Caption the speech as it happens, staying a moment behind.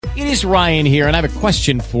It is Ryan here, and I have a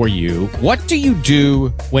question for you. What do you do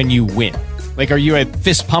when you win? Like, are you a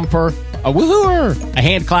fist pumper, a woohooer, a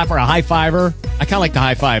hand clapper, a high fiver? I kind of like the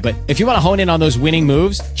high five, but if you want to hone in on those winning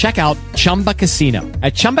moves, check out Chumba Casino.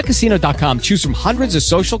 At ChumbaCasino.com, choose from hundreds of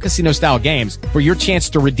social casino-style games for your chance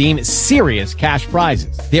to redeem serious cash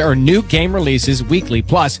prizes. There are new game releases weekly,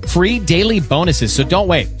 plus free daily bonuses. So don't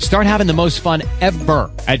wait. Start having the most fun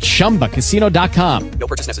ever at ChumbaCasino.com. No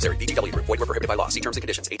purchase necessary. VGW. Void where prohibited by law. See terms and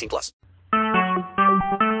conditions. 18 plus.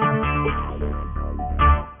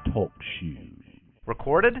 Talk shoes.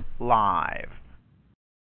 Recorded live.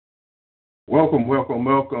 Welcome to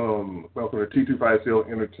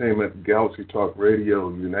T250 Entertainment Galaxy Talk Radio.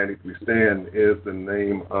 United We Stand is the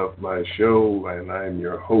name of my show, and I'm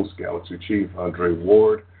your host, Galaxy Chief Andre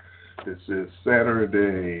Ward. This is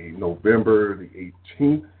Saturday, November the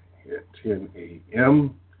 18th at 10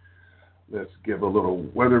 a.m. Let's give a little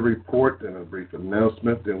weather report and a brief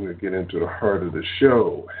announcement, then we'll get into the heart of the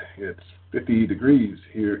show. It's 50 degrees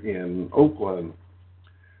here in Oakland,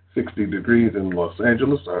 60 degrees in Los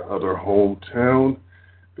Angeles, our other hometown,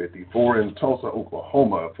 54 in Tulsa,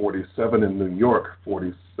 Oklahoma, 47 in New York,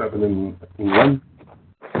 47 in London,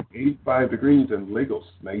 85 degrees in Lagos,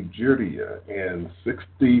 Nigeria, and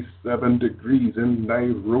 67 degrees in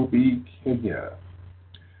Nairobi, Kenya.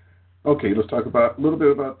 Okay, let's talk a little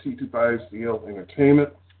bit about T250 Entertainment.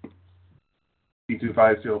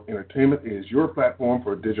 T250 Entertainment is your platform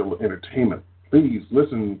for digital entertainment. Please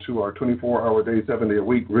listen to our 24-hour day,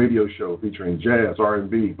 7-day-a-week radio show featuring jazz,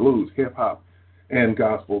 R&B, blues, hip-hop, and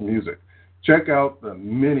gospel music. Check out the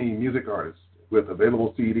many music artists with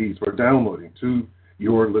available CDs for downloading to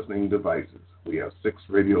your listening devices. We have 6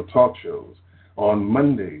 radio talk shows. On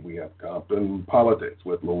Monday, we have Compton Politics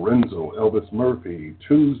with Lorenzo Elvis Murphy.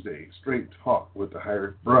 Tuesday, Straight Talk with the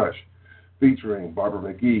Hired Brush, featuring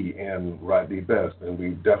Barbara McGee and Rodney Best, and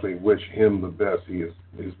we definitely wish him the best. He is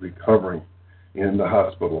recovering in the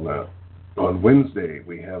hospital now. On Wednesday,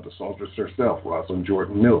 we have the songstress herself, Rosalind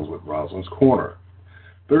Jordan Mills, with Rosalind's Corner.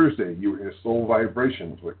 Thursday, you hear Soul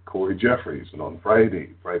Vibrations with Corey Jeffries, and on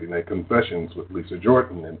Friday, Friday Night Confessions with Lisa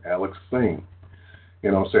Jordan and Alex Singh.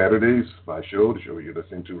 And on Saturdays, my show, the show you're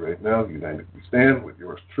listening to right now, United We Stand, with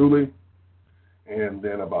yours truly. And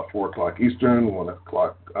then about 4 o'clock Eastern, 1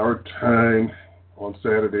 o'clock our time on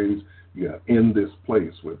Saturdays, you have In This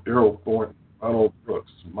Place with Daryl Thornton, Ronald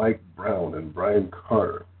Brooks, Mike Brown, and Brian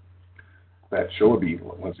Carter. That show will be,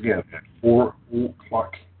 once again, at 4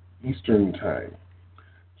 o'clock Eastern time.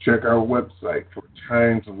 Check our website for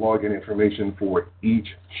times and login information for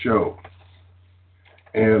each show.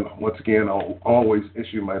 And once again, I'll always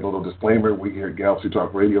issue my little disclaimer. We here at Galaxy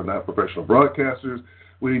Talk Radio, not professional broadcasters.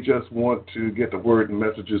 We just want to get the word and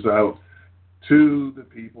messages out to the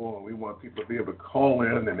people, and we want people to be able to call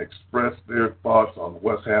in and express their thoughts on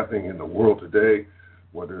what's happening in the world today,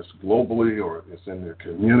 whether it's globally or it's in their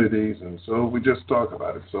communities. And so we just talk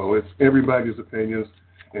about it. So it's everybody's opinions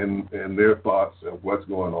and their thoughts of what's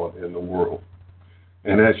going on in the world.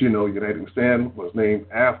 And as you know, United We Stand was named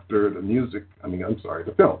after the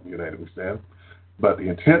film United We Stand. But the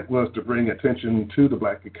intent was to bring attention to the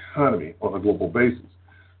black economy on a global basis.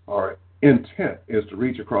 Our intent is to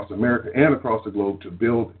reach across America and across the globe to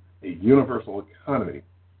build a universal economy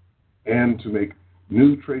and to make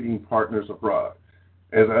new trading partners abroad.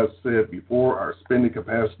 As I've said before, our spending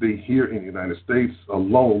capacity here in the United States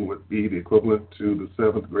alone would be the equivalent to the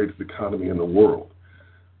 7th greatest economy in the world.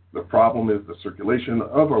 The problem is the circulation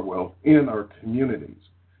of our wealth in our communities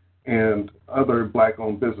and other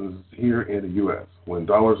black-owned businesses here in the U.S. When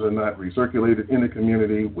dollars are not recirculated in the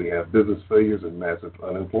community, we have business failures and massive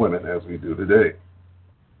unemployment as we do today.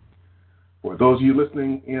 For those of you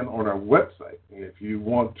listening in on our website, if you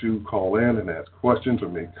want to call in and ask questions or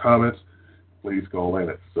make comments, please call in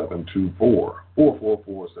at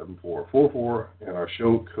 724-444-7444, and our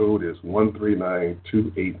show code is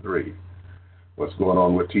 139283. What's going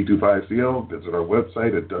on with T250? Visit our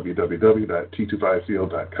website at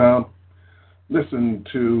www.t250.com. Listen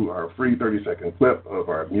to our free 30-second clip of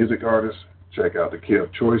our music artists. Check out the Key of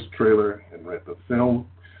Choice trailer and rent the film.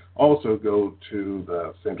 Also go to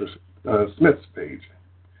the Sandra Smith's page.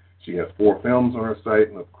 She has 4 films on her site,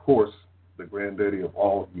 and of course, the granddaddy of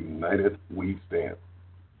all, United We Stand.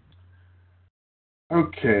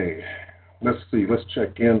 Okay, let's see. Let's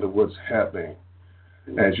check into what's happening.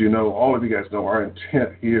 As you know, all of you guys know, our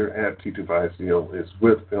intent here at T250 is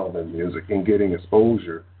with film and music and getting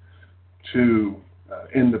exposure to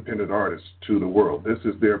independent artists to the world. This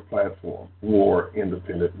is their platform for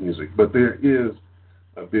independent music. But there is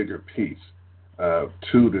a bigger piece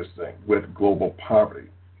to this thing with global poverty.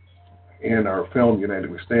 In our film,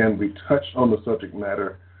 United We Stand, we touched on the subject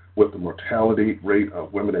matter with the mortality rate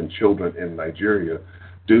of women and children in Nigeria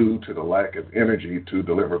due to the lack of energy to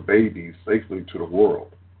deliver babies safely to the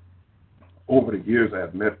world. Over the years, I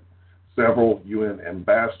have met several UN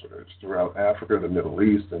ambassadors throughout Africa, the Middle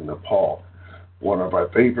East, and Nepal. One of our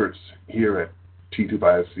favorites here at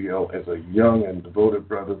T2BICL is a young and devoted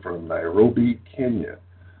brother from Nairobi, Kenya,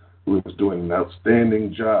 who is doing an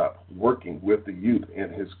outstanding job working with the youth in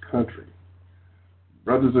his country.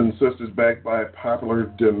 Brothers and sisters, backed by popular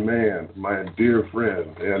demand, my dear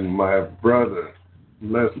friend and my brother,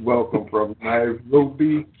 let's welcome from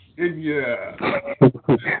Nairobi, Kenya.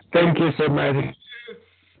 Thank you so much.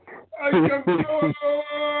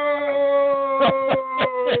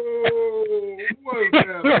 What's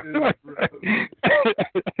happening, brother?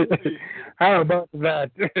 How about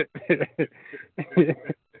that?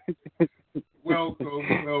 Welcome.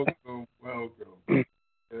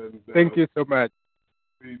 And, thank you so much.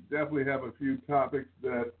 We definitely have a few topics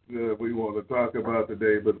that we want to talk about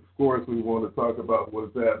today, but of course we want to talk about what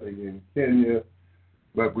is happening in Kenya,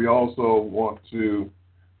 but we also want to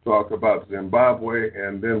talk about Zimbabwe,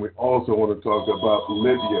 and then we also want to talk about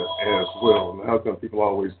Libya as well. And how come people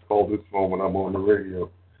always call this phone when I'm on the radio?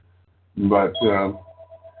 But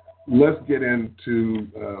let's get into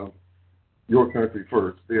your country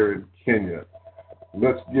first, there in Kenya.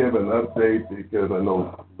 Let's give an update because I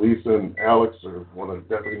know Lisa and Alex want to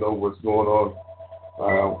definitely know what's going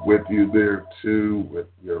on with you there too, with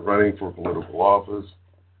your running for political office.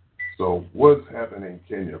 So what's happening in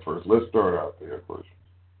Kenya first? Let's start out there first.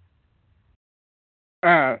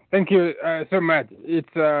 Thank you so much.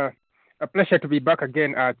 It's a pleasure to be back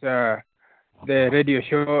again at the radio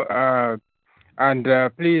show. And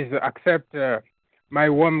please accept my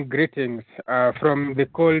warm greetings from the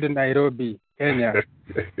cold Nairobi, Kenya.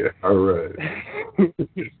 All right.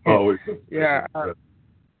 Always. Yeah.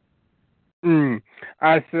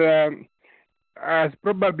 As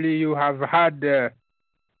probably you have heard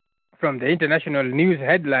from the international news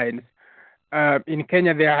headlines, in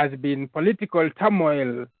Kenya there has been political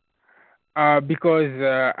turmoil because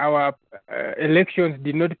our elections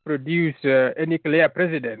did not produce any clear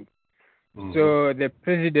president. Mm-hmm. So the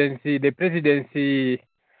presidency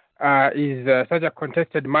is such a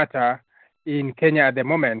contested matter in Kenya at the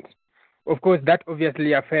moment. Of course, that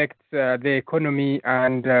obviously affects the economy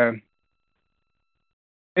and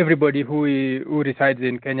everybody who resides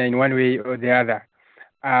in Kenya in one way or the other.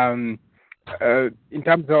 In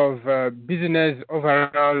terms of business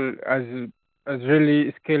overall, has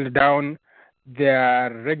really scaled down. There are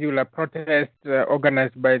regular protests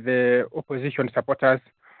organized by the opposition supporters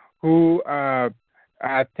who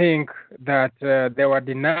think that they were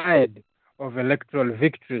denied of electoral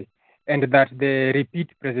victory and that the repeat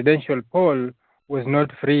presidential poll was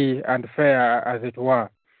not free and fair, as it were.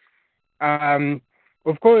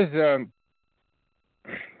 Of course,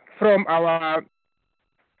 from our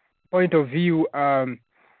point of view,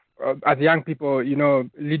 as young people,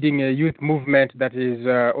 leading a youth movement that is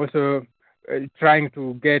also trying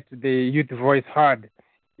to get the youth voice heard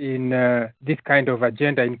in this kind of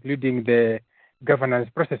agenda, including the governance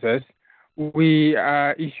processes, we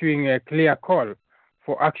are issuing a clear call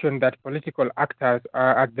for action that political actors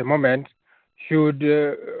at the moment should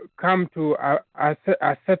come to a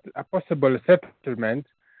possible settlement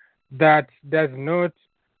that does not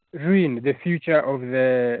ruin the future of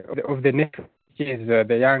the nation, which is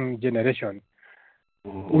the young generation.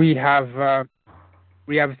 Mm-hmm.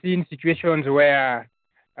 We have seen situations where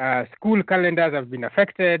school calendars have been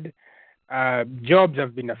affected, jobs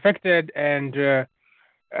have been affected, and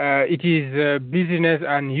it is business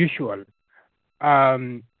unusual.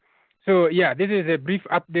 So yeah, this is a brief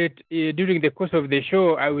update. During the course of the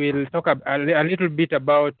show, I will talk a little bit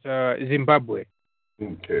about Zimbabwe.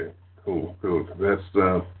 Okay, cool. That's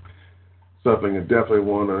something I definitely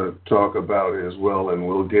want to talk about as well, and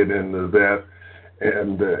we'll get into that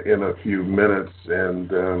and in a few minutes. And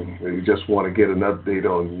we just want to get an update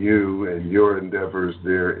on you and your endeavors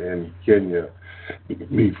there in Kenya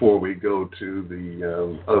before we go to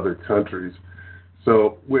the other countries.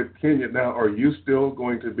 So with Kenya now, are you still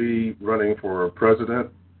going to be running for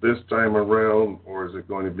president this time around, or is it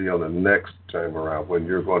going to be on the next time around when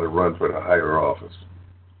you're going to run for the higher office?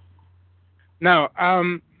 Now,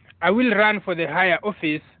 I will run for the higher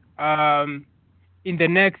office in the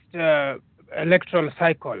next electoral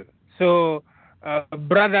cycle. So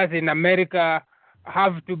brothers in America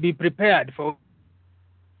have to be prepared for.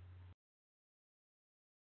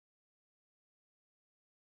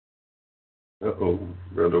 Uh-oh,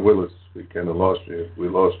 Brother Willice, we kind of lost you. We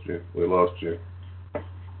lost you.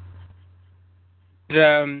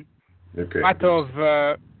 Okay. Part of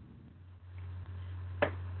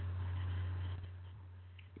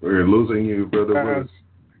We're losing you, Brother Willice.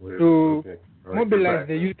 To right, mobilize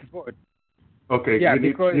the youth vote. Okay, yeah, you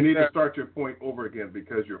because, need to start your point over again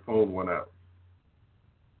because your phone went out.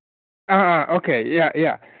 Okay,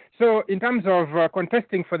 yeah. So in terms of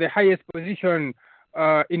contesting for the highest position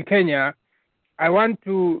in Kenya, I want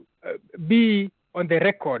to be on the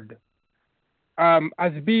record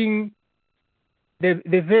as being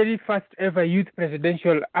the very first ever youth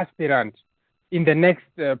presidential aspirant in the next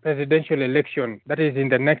presidential election, that is in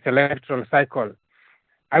the next electoral cycle.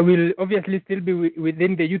 I will obviously still be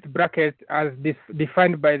within the youth bracket as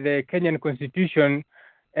defined by the Kenyan Constitution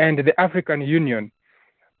and the African Union.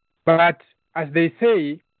 But as they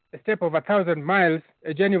say, a step of 1,000 miles,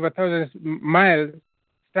 a journey of 1,000 miles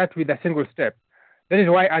starts with a single step. That is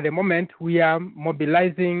why at the moment we are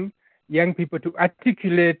mobilizing young people to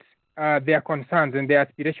articulate their concerns and their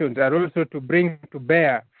aspirations, and also to bring to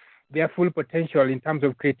bear their full potential in terms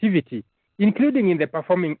of creativity, including in the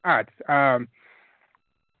performing arts.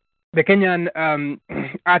 The Kenyan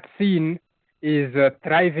art scene is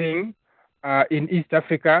thriving in East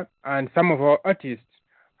Africa, and some of our artists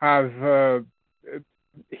have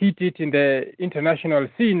hit it in the international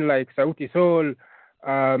scene, like Sauti Sol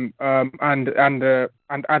and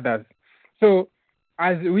others. So,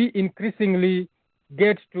 as we increasingly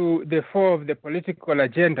get to the fore of the political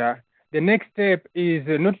agenda, the next step is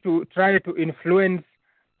not to try to influence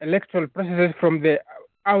electoral processes from the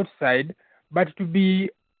outside, but to be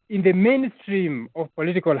in the mainstream of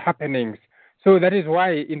political happenings. So that is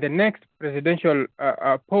why in the next presidential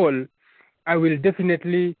poll, I will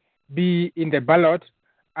definitely be in the ballot,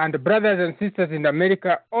 and brothers and sisters in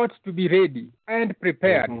America ought to be ready and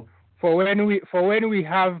prepared for when we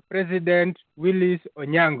have President Willice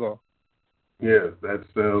Onyango. Yes, that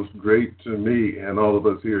sounds great to me and all of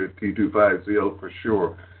us here at T25CL for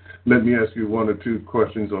sure. Let me ask you one or two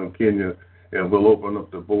questions on Kenya, and we'll open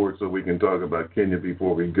up the board so we can talk about Kenya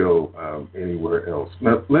before we go anywhere else.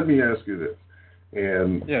 Now, let me ask you this,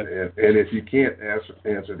 and if you can't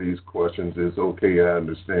answer these questions, it's okay, I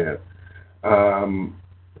understand.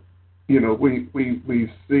 We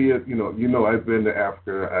see it. I've been to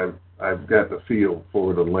Africa. I've got the feel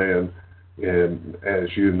for the land, and as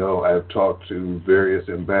you know, I've talked to various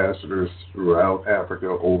ambassadors throughout Africa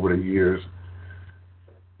over the years.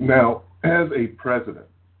 Now, as a president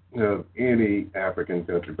of any African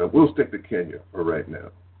country, but we'll stick to Kenya for right now,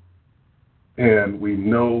 and we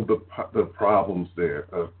know the problems there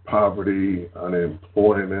of poverty,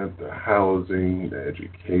 unemployment, the housing, the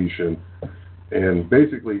education, and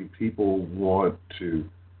basically people want to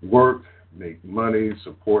work, make money,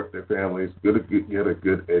 support their families, get a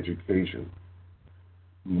good education.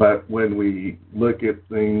 But when we look at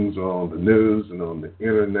things on the news and on the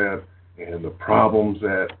internet and the problems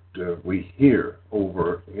that we hear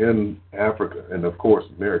over in Africa, and of course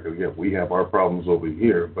America, we have our problems over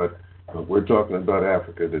here, but we're talking about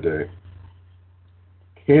Africa today.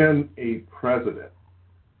 Can a president,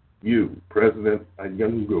 you, President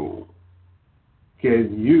Onyango,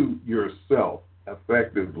 can you yourself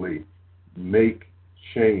effectively make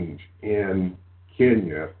change in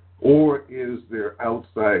Kenya, or is there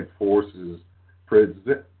outside forces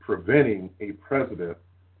preventing a president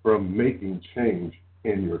from making change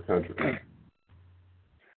in your country?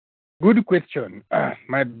 Good question,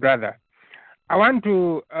 my brother. I want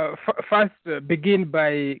to first begin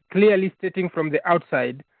by clearly stating from the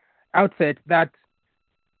outset that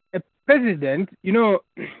a president,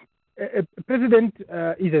 a president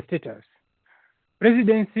is a status.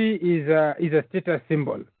 Presidency is a status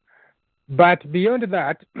symbol. But beyond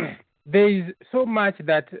that, there is so much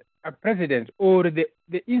that a president or the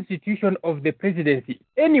institution of the presidency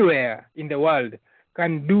anywhere in the world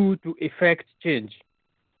can do to effect change.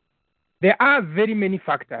 There are very many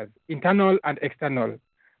factors, internal and external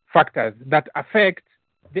factors, that affect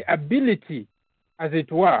the ability, as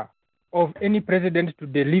it were, of any president to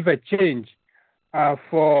deliver change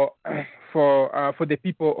for the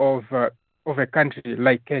people of a country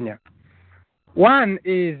like Kenya. One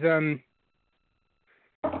is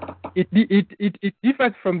it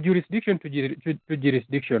differs from jurisdiction to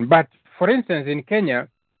jurisdiction. But for instance, in Kenya,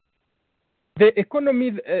 the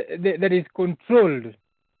economy that is controlled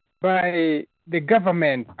by the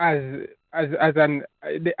government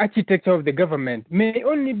the architecture of the government may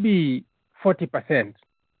only be 40%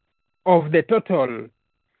 of the total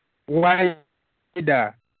wider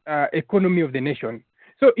economy of the nation.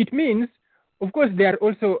 So it means, of course, there are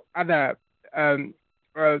also other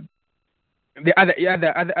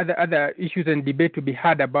other issues and debate to be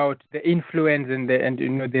had about the influence and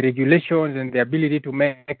the regulations and the ability to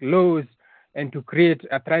make laws and to create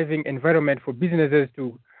a thriving environment for businesses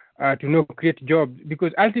to to not create jobs,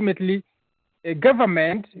 because ultimately a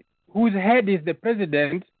government whose head is the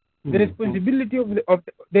president, the responsibility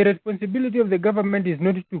of the government is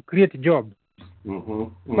not to create jobs,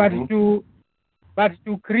 but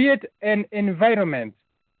to create an environment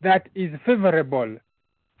that is favorable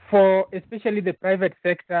for especially the private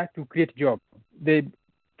sector to create jobs. The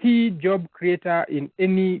key job creator in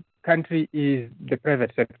any country is the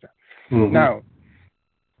private sector. Now,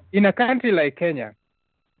 in a country like Kenya,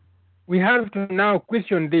 we have to now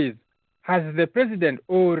question this. Has the president,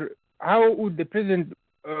 or how would the president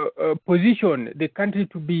position the country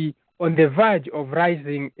to be on the verge of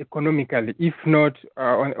rising economically, if not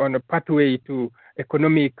on a pathway to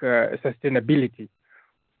economic sustainability?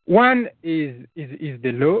 One is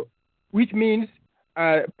the law, which means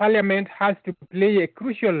Parliament has to play a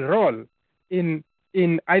crucial role in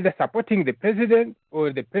either supporting the president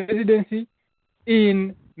or the presidency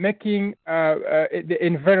in making the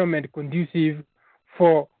environment conducive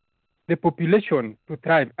for the population to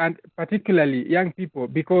thrive, and particularly young people,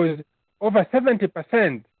 because over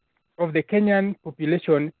 70% of the Kenyan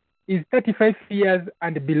population is 35 years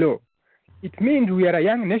and below. It means we are a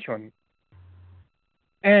young nation.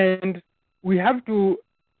 And we have to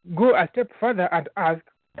go a step further and ask,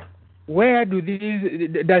 where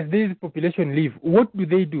does this population live? What do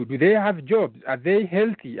they do? Do they have jobs? Are they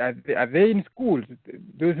healthy? Are they in schools?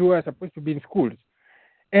 Those who are supposed to be in schools.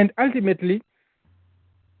 And ultimately,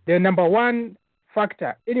 the number one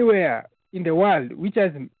factor anywhere in the world which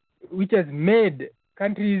has made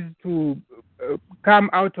countries to come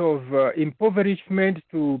out of impoverishment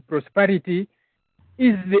to prosperity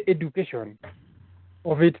is the education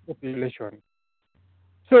of its population.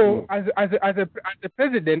 So as a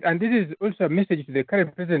president, and this is also a message to the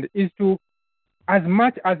current president, is to, as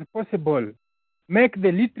much as possible, make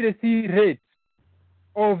the literacy rate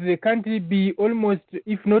of the country be almost,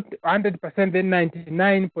 if not 100%, then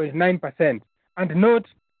 99.9%, and not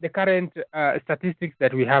the current statistics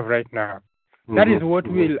that we have right now. That is what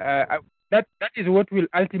will that is what will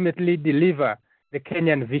ultimately deliver the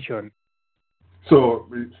Kenyan vision. So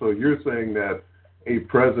you're saying that a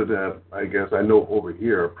president, I guess I know over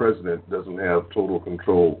here, a president doesn't have total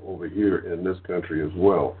control over here in this country as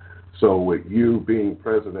well. So with you being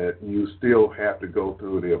president, you still have to go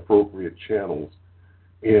through the appropriate channels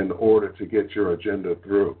in order to get your agenda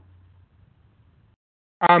through.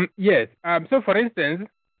 Yes. So for instance,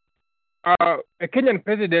 a Kenyan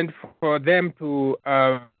president, for them to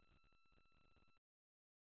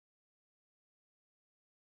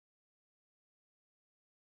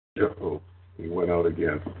He went out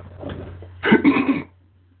again.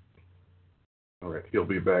 All right, he'll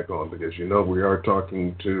be back on, because we are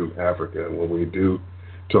talking to Africa, and when we do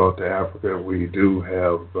talk to Africa, we do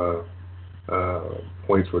have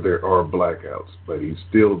points where there are blackouts, but he's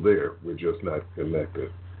still there. We're just not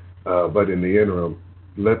connected. But in the interim,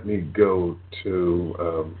 let me go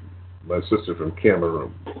to my sister from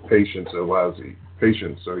Cameroon, Patience Awazi.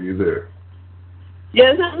 Patience, are you there?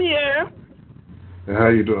 Yes, I'm here. And how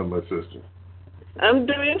you doing, my sister? I'm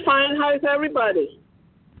doing fine. How's everybody?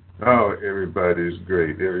 Oh, everybody's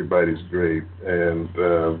great. Everybody's great. And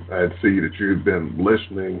I see that you've been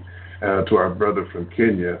listening to our brother from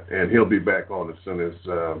Kenya, and he'll be back on as soon as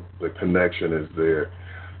the connection is there.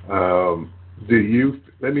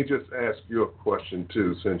 Let me just ask you a question,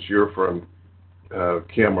 too, since you're from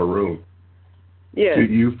Cameroon. Yes. Do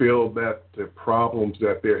you feel that the problems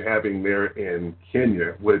that they're having there in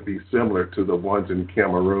Kenya would be similar to the ones in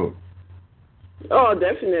Cameroon? Oh,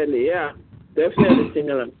 definitely, yeah. Definitely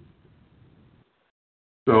similar.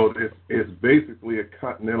 So it's basically a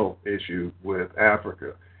continental issue with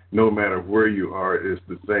Africa. No matter where you are, it's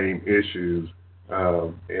the same issues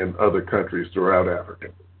in other countries throughout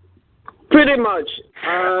Africa. Pretty much.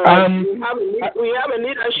 We have a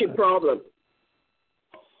leadership problem.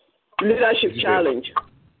 Leadership challenge.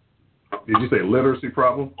 Did you say literacy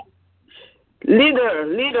problem?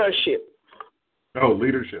 Leadership. Oh,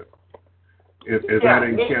 leadership. Is that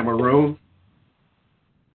in Cameroon?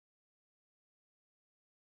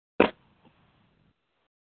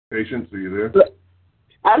 Patience, are you there?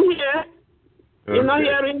 I'm here. Okay. You're not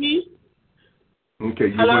hearing me? Okay,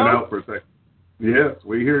 you Hello? went out for a second. Yes,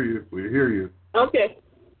 we hear you. We hear you. Okay.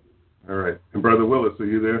 All right. And Brother Willice, are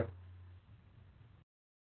you there?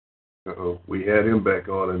 Uh-oh. We had him back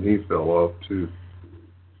on, and he fell off, too.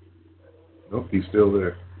 Nope, he's still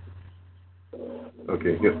there.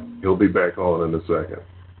 Okay, he'll be back on in a second.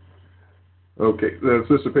 Okay,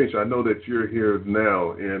 Sister Patience, I know that you're here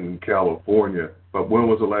now in California, but when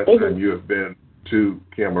was the last time you have been to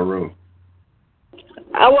Cameroon?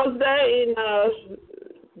 I was there in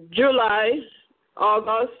July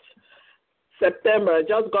August, September.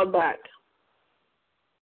 Just got back.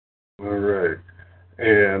 All right.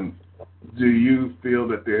 And do you feel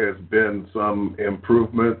that there has been some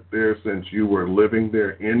improvement there since you were living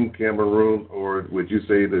there in Cameroon, or would you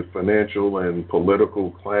say the financial and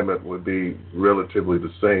political climate would be relatively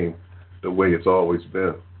the same, the way it's always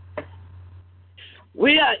been?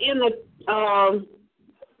 We are in a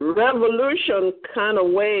revolution kind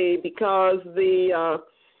of way because the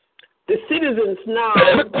citizens now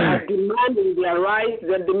are demanding their rights.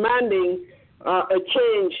 They're demanding a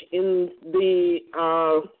change in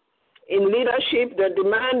leadership. They're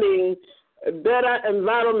demanding a better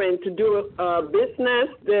environment to do business.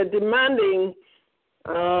 They're demanding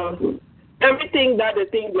everything that they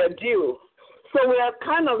think they're due. So we are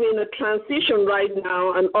kind of in a transition right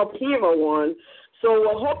now, an upheaval one. So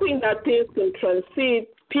we're hoping that things can transit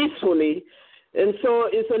peacefully. And so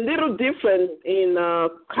it's a little different in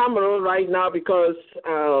Cameroon right now because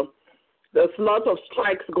there's lots of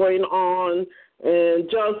strikes going on. And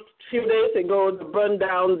just a few days ago, they burned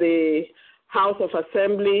down the House of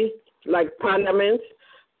Assembly, like Parliament.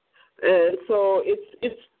 And so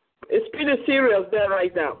it's pretty serious there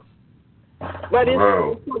right now. But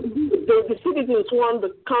Wow. the citizens want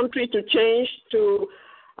the country to change to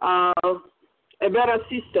a better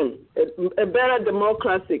system, a better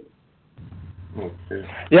democracy. Okay.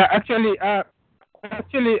 Yeah, actually, I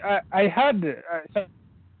heard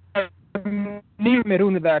near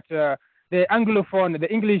Cameroon that the Anglophone,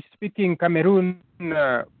 the English-speaking Cameroon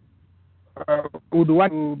would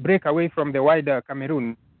want to break away from the wider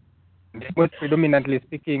Cameroon, most predominantly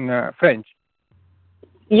speaking French.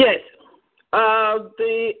 Yes.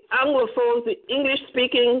 The Anglophones, the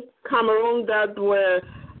English-speaking Cameroon that were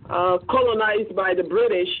colonized by the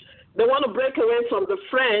British, they want to break away from the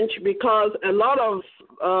French because a lot of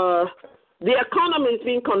the economy is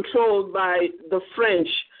being controlled by the French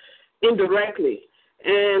indirectly.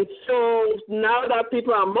 And so now that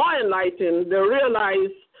people are more enlightened, they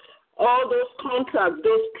realize all those contracts,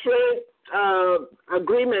 those trade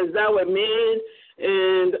agreements that were made,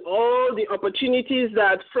 and all the opportunities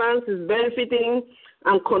that France is benefiting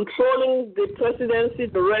and controlling the presidency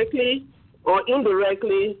directly or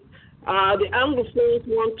indirectly, the Anglophones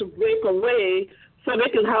want to break away so they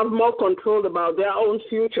can have more control about their own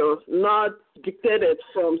future, not dictated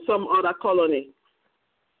from some other colony.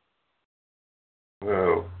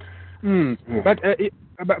 Wow. But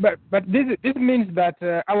this means that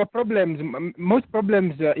our problems, most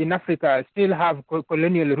problems in Africa, still have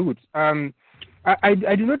colonial roots. I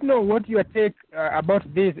do not know what your take about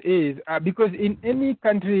this is, because in any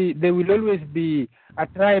country there will always be a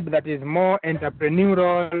tribe that is more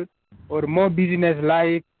entrepreneurial or more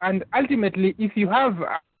business-like, and ultimately, if you have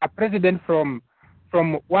a president from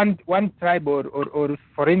one tribe or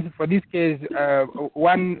for instance, for this case,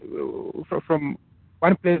 from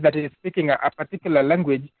one place that is speaking a particular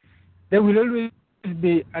language, there will always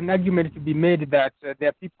be an argument to be made that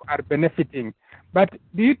their people are benefiting. But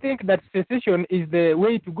do you think that secession is the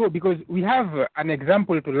way to go? Because we have an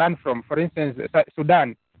example to learn from. For instance,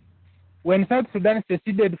 Sudan. When South Sudan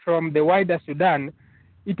seceded from the wider Sudan,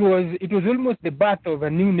 it was almost the birth of a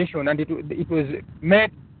new nation, and it was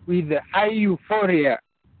met with high euphoria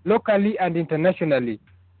locally and internationally.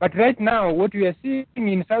 But right now, what we are seeing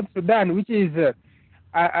in South Sudan, which is a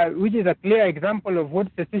clear example of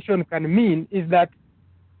what secession can mean, is that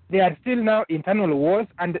there are still now internal wars,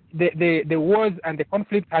 and the wars and the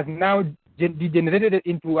conflict has now degenerated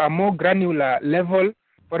into a more granular level.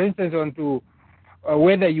 For instance, onto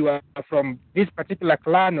whether you are from this particular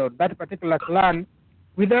clan or that particular clan,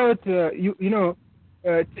 without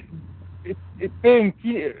paying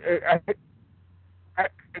keen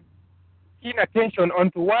attention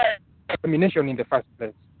onto why domination in the first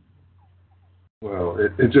place. Well,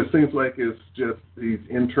 it just seems like it's just these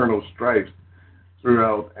internal strifes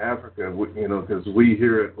throughout Africa, because we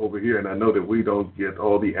hear it over here, and I know that we don't get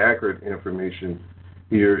all the accurate information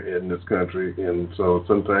here in this country, and so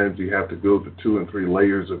sometimes you have to go to 2 and 3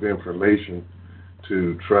 layers of information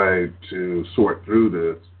to try to sort through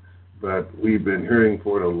this. But we've been hearing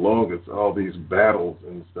for the longest all these battles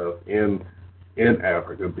and stuff in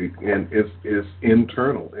Africa, and it's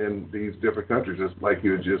internal in these different countries, just like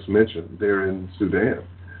you had just mentioned. They're in Sudan.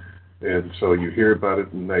 And so you hear about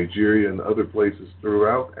it in Nigeria and other places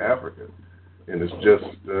throughout Africa. And it's just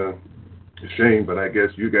a shame, but I guess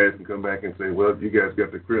you guys can come back and say, well, you guys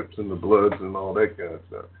got the Crips and the Bloods and all that kind of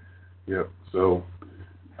stuff. Yeah. So,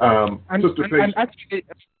 Sister Patience,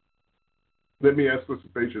 let me ask Sister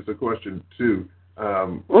Patience a question, too. I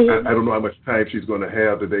don't know how much time she's going to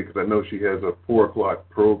have today because I know she has a 4 o'clock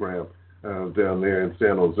program down there in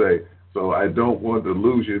San Jose. So I don't want to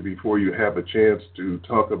lose you before you have a chance to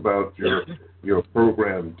talk about your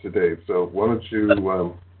program today. So why don't you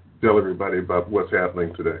tell everybody about what's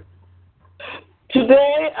happening today?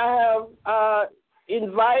 Today I have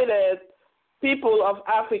invited people of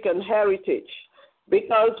African heritage,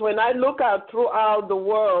 because when I look out throughout the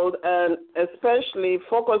world, and especially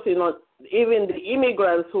focusing on even the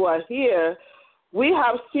immigrants who are here, we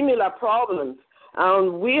have similar problems.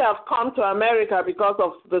 We have come to America because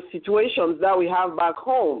of the situations that we have back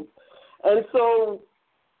home. And so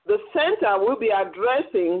the center will be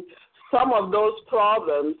addressing some of those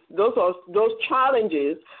problems, those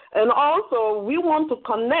challenges. And also we want to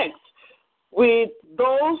connect with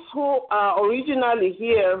those who are originally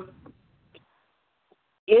here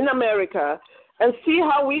in America and see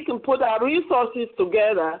how we can put our resources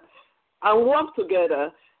together and work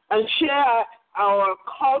together and share our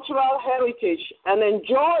cultural heritage and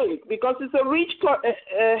enjoy it, because it's a rich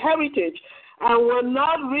heritage, and we're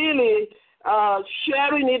not really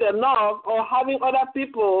sharing it enough or having other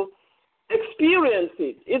people experience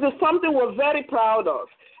it. It is something we're very proud of,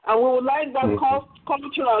 and we would like that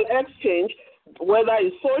cultural exchange, whether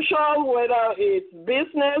it's social, whether it's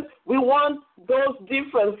business. We want those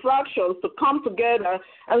different fractions to come together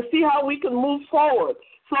and see how we can move forward.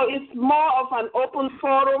 So it's more of an open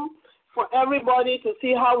forum for everybody to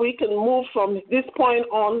see how we can move from this point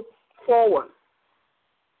on forward.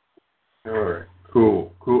 All right,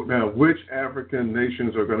 cool. Now, which African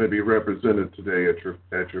nations are going to be represented today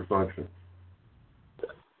at your function?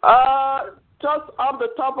 Just off the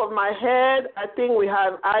top of my head, I think we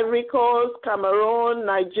have Ivory Coast, Cameroon,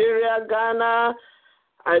 Nigeria, Ghana,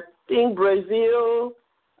 I think Brazil.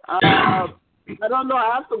 I don't know.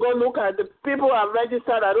 I have to go look at the people who are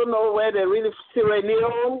registered. I don't know where they really, Sierra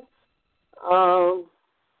Leone.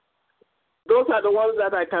 Those are the ones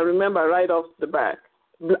that I can remember right off the bat.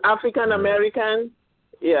 African American,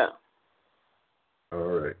 yeah. All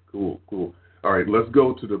right, cool. All right, let's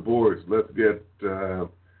go to the boards. Let's get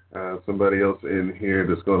somebody else in here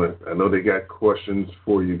that's going to, I know they got questions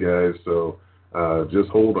for you guys, so just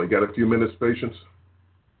hold on. You got a few minutes patience?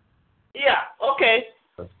 Yeah, okay.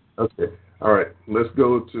 Okay. All right, let's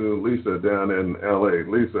go to Lisa down in L.A.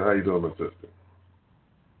 Lisa, how you doing, my sister?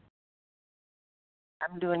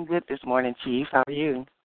 I'm doing good this morning, Chief. How are you?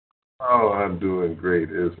 Oh, I'm doing great.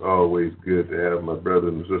 It's always good to have my brother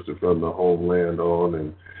and sister from the homeland on,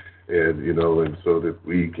 and so that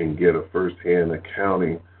we can get a first-hand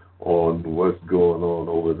accounting on what's going on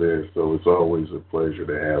over there. So it's always a pleasure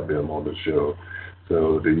to have them on the show.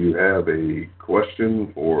 So do you have a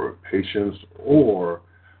question for Patience or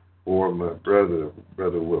for my brother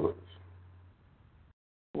Willice?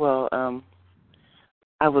 Well,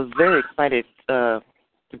 I was very excited to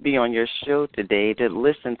be on your show today, to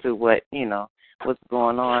listen to what's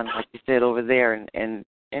going on, like you said, over there and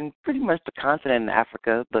pretty much the continent in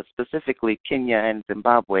Africa, but specifically Kenya and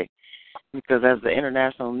Zimbabwe. Because as the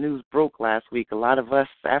international news broke last week, a lot of us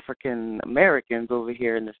African Americans over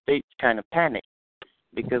here in the States kind of panicked,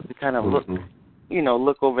 because we kind of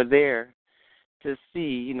look over there to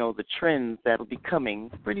see, the trends that'll be coming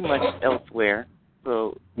pretty much elsewhere.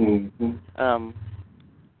 So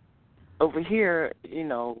over here,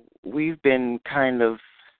 we've been kind of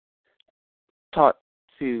taught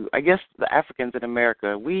to, I guess the Africans in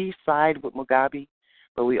America, we side with Mugabe,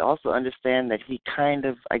 but we also understand that he kind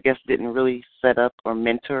of, I guess, didn't really set up or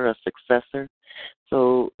mentor a successor.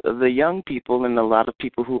 So the young people and a lot of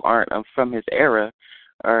people who aren't from his era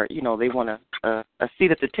are, they want a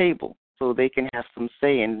seat at the table so they can have some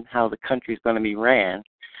say in how the country's going to be ran.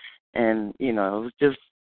 And, it just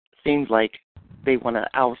seems like they want to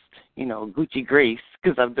oust, Gucci Grace,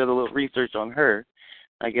 because I've done a little research on her.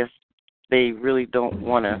 I guess they really don't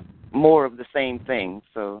want more of the same thing.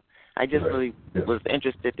 So I just really was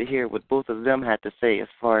interested to hear what both of them had to say as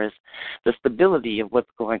far as the stability of what's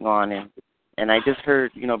going on. And I just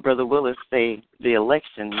heard, Brother Willice say the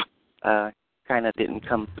election kind of didn't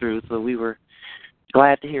come through. So we were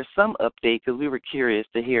glad to hear some update, because we were curious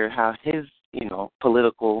to hear how his,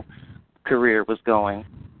 political career was going.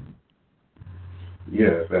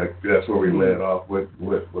 Yeah, that's where we led off with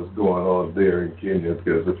what was going on there in Kenya,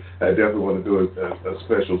 because I definitely want to do a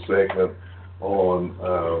special segment on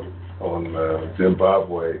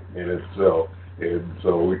Zimbabwe in itself, and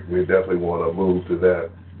so we definitely want to move to that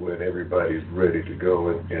when everybody's ready to go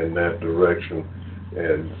in that direction.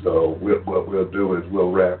 And so what we'll do is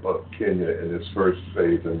we'll wrap up Kenya in its first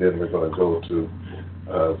phase, and then we're going to go to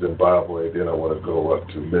Zimbabwe. Then I want to go up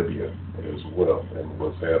to Libya as well and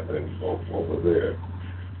what's happening over there.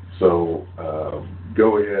 So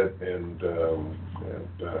go ahead and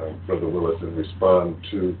Brother Willice, and respond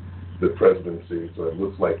to the presidency. So it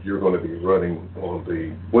looks like you're going to be running on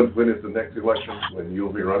the, when is the next election when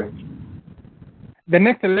you'll be running? The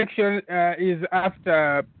next election is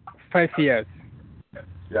after 5 years.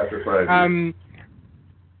 After 5 years.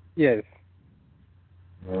 Yes.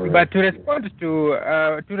 Right. But to respond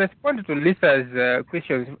to Lisa's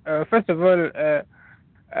questions, first of all,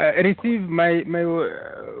 receive my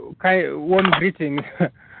warm greetings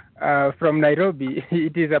from Nairobi.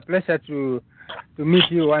 It is a pleasure to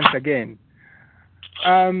meet you once again.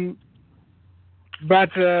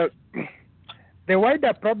 But the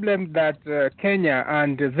wider problem that Kenya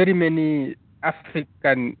and very many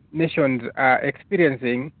African nations are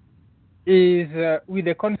experiencing is with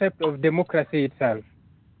the concept of democracy itself.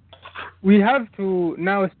 We have to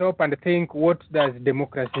now stop and think, what does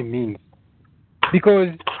democracy mean? Because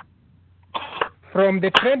from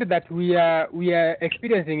the trend that we are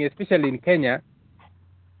experiencing, especially in Kenya,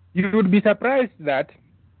 you would be surprised that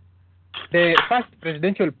the first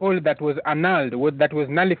presidential poll that was annulled, that was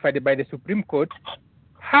nullified by the Supreme Court,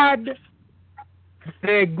 had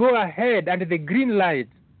the go-ahead and the green light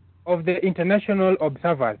of the international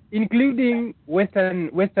observers, including Western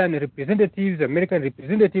representatives, American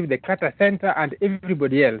representatives, the Carter Center, and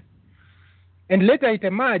everybody else. And later it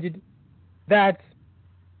emerged that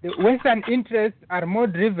the Western interests are more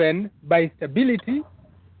driven by stability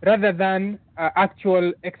rather than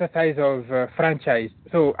actual exercise of franchise.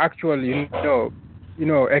 So actual,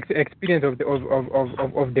 experience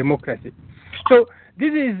of democracy. So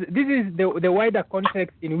this is the wider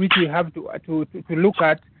context in which we have to look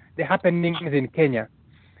at the happenings in Kenya.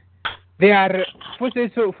 There are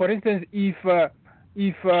forces. So, for instance, if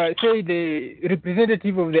say the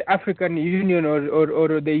representative of the African Union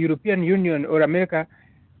or the European Union or America,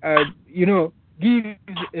 gives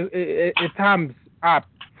a thumbs up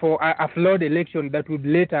for a flawed election that would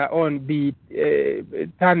later on be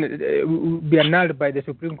annulled by the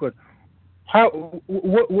Supreme Court,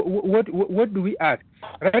 what do we ask?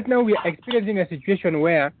 Right now, we are experiencing a situation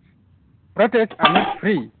where protests are not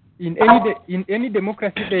free. In any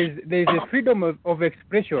democracy, there is a freedom of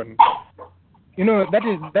expression.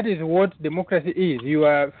 That is what democracy is. You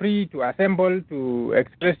are free to assemble, to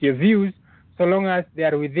express your views, so long as they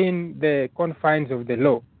are within the confines of the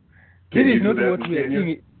law. This is not what we are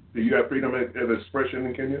seeing. Do you have freedom of expression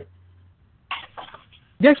in Kenya?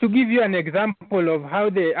 Just to give you an example of how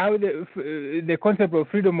the concept of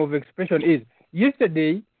freedom of expression is.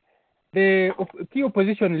 Yesterday, the key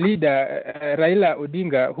opposition leader, Raila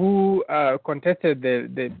Odinga, who contested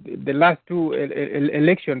the last two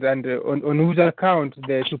elections and on whose account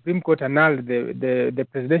the Supreme Court annulled the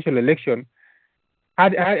presidential election,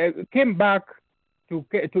 came back to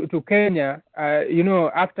Kenya,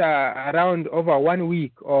 after around over 1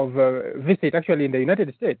 week of visit, actually in the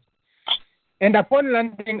United States. And upon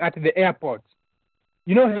landing at the airport,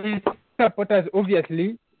 his supporters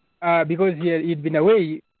obviously, because he'd been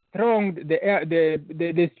away, thronged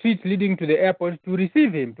the streets leading to the airport to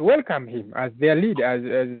receive him, to welcome him as their leader,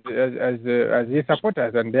 as his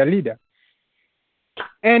supporters and their leader.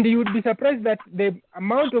 And you would be surprised that the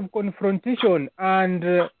amount of confrontation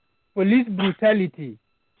and police brutality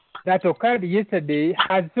that occurred yesterday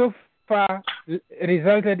has so far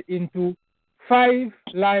resulted into 5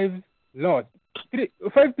 lives lost.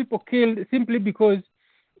 5 people killed simply because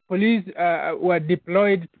police were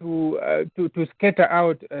deployed to scatter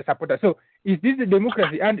out supporters. So is this a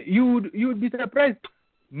democracy? And you would be surprised.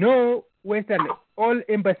 No all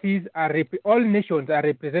embassies all nations are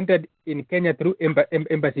represented in Kenya through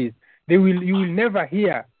embassies. You will never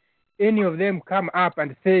hear any of them come up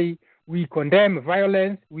and say, we condemn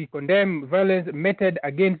violence meted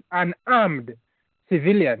against unarmed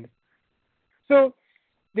civilians. So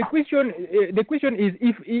the question is,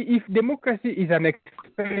 if democracy is an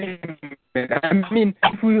experiment,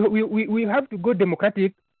 if we have to go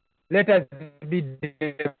democratic, let us be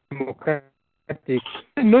democratic.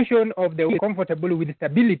 The notion of the comfortable with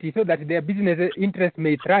stability so that their business interests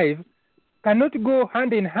may thrive cannot go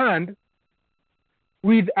hand in hand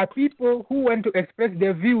with a people who want to express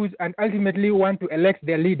their views and ultimately want to elect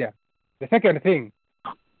their leader. The second thing,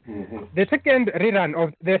 the second rerun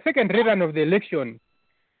of the election,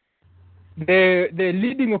 the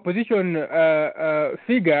leading opposition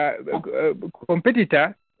figure,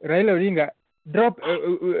 competitor, Raila Odinga,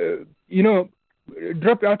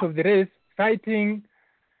 dropped out of the race, citing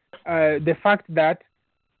the fact that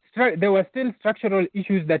there were still structural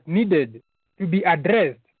issues that needed to be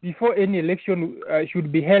addressed before any election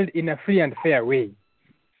should be held in a free and fair way.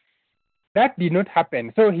 That did not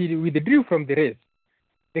happen, so he withdrew from the race.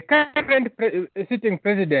 The current sitting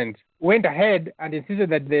president went ahead and insisted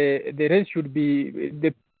that the race should be,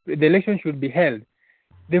 the the election should be held,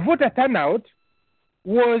 the voter turnout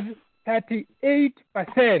was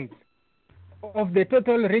 38% of the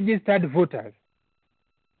total registered voters.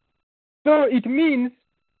 So it means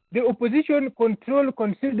the opposition control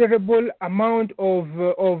considerable amount of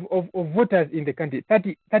voters in the country.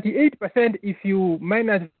 38% if you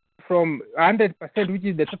minus from 100%, which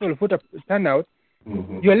is the total voter turnout,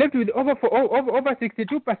 you're left with over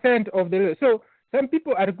 62% of the. So some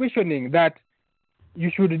people are questioning that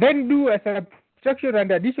you should then do a subtraction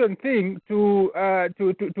and addition thing to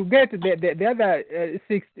get the other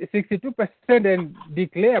 62% and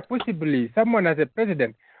declare possibly someone as a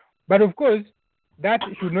president. But of course, that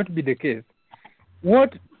should not be the case.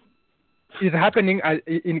 What is happening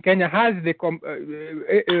in Kenya has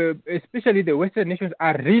especially the Western nations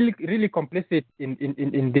are really complicit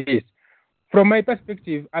in this. From my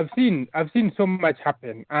perspective, I've seen so much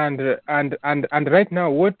happen, and right now,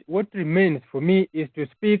 what remains for me is to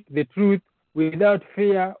speak the truth without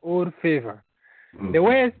fear or favor. The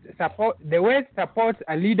West supports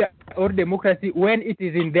a leader or democracy when it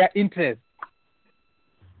is in their interest.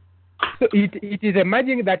 So it is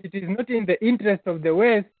emerging that it is not in the interest of the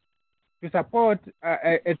West to support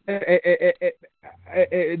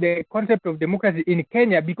the concept of democracy in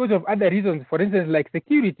Kenya because of other reasons, for instance, like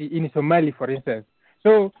security in Somalia, for instance.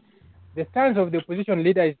 So the stance of the opposition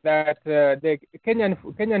leader is that the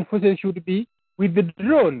Kenyan forces should be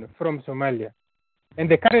withdrawn from Somalia. And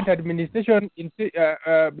the current administration,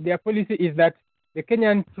 their policy is that the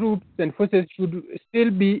Kenyan troops and forces should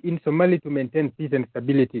still be in Somalia to maintain peace and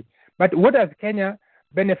stability. But what has Kenya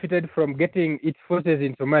benefited from getting its forces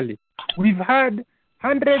in Somalia? We've had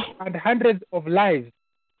hundreds and hundreds of lives,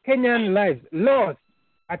 Kenyan lives, lost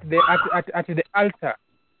at the altar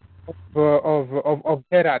of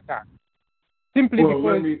terror attack. Simply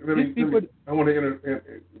because I want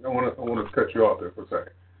to cut you off there for a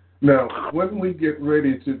second. Now, when we get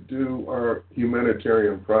ready to do our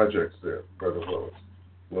humanitarian projects there, Brother Willice,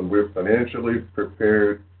 when we're financially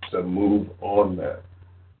prepared to move on that,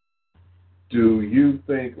 do you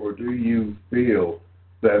think or do you feel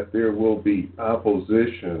that there will be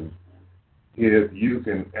opposition if you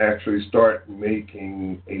can actually start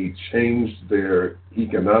making a change there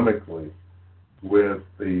economically with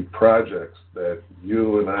the projects that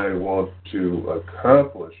you and I want to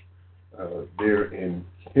accomplish there in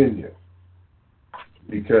Kenya?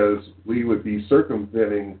 Because we would be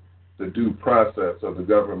circumventing the due process of the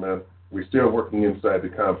government. We're still working inside the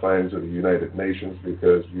confines of the United Nations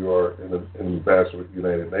because you are an ambassador with the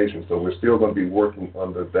United Nations. So we're still going to be working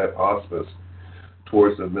under that auspice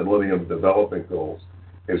towards the Millennium Development Goals.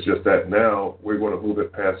 It's just that now we're going to move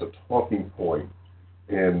it past a talking point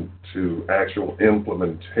into actual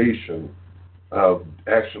implementation of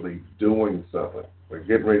actually doing something. We're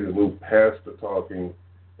getting ready to move past the talking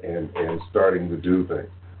and starting to do things.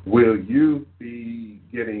 Will you be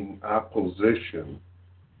getting opposition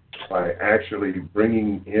by actually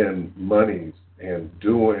bringing in monies and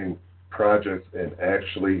doing projects and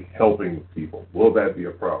actually helping people? Will that be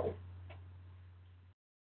a problem?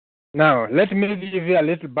 Now, let me give you a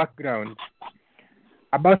little background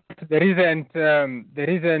about the recent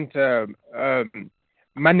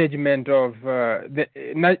management of the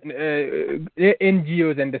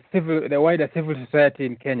NGOs and the wider civil society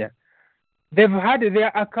in Kenya. They've had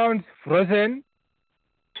their accounts frozen.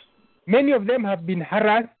 Many of them have been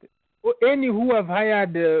harassed. Any who have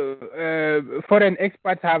hired foreign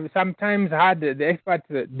experts have sometimes had the experts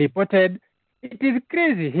deported. It is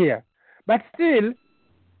crazy here. But still,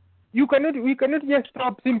 we cannot just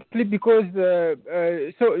stop simply because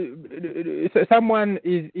someone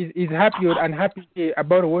is happy or unhappy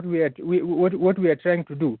about what we are trying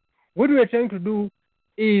to do. What we are trying to do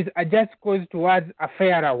is a just cause towards a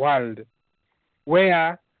fairer world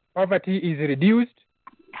where poverty is reduced,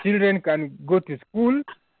 children can go to school,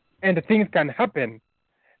 and things can happen.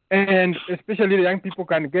 And especially the young people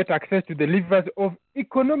can get access to the levers of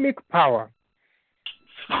economic power.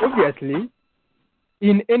 Obviously,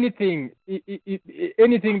 in anything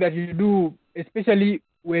that you do, especially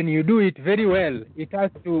when you do it very well, it has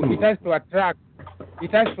to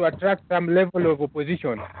attract some level of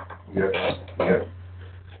opposition. Yes.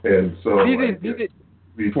 And so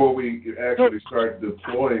before we actually start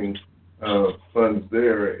deploying funds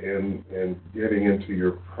there and getting into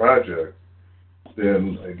your project,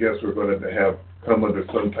 then I guess we're going to have come under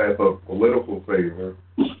some type of political favor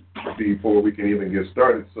before we can even get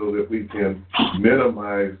started, so that we can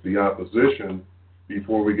minimize the opposition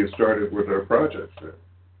before we get started with our projects there.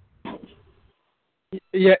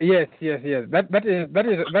 Yes. That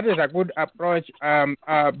is a good approach,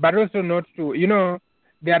 but also not to,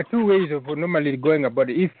 there are two ways of normally going about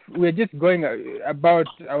it. If we're just going about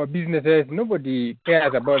our businesses, nobody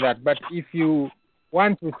cares about that. But if you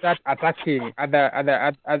want to start attacking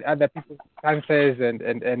other people's stances and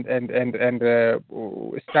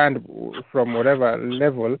stand from whatever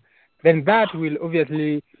level, then that will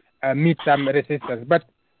obviously meet some resistance. But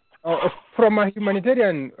from a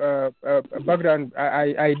humanitarian background,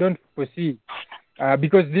 I don't foresee,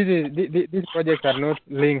 because these projects are not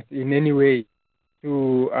linked in any way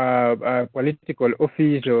to a political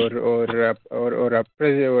office or a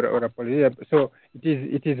president or a politician. So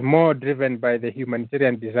it is more driven by the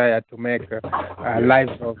humanitarian desire to make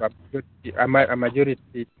lives of a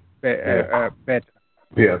majority better.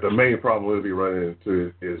 Yeah, the main problem we'll be running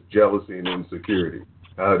into is jealousy and insecurity.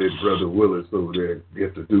 How did Brother Willice over there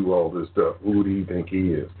get to do all this stuff? Who do you think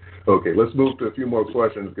he is? Okay, let's move to a few more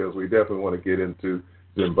questions because we definitely want to get into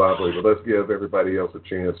Zimbabwe. But let's give everybody else a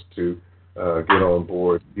chance to get on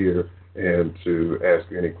board here and to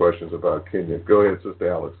ask you any questions about Kenya. Go ahead,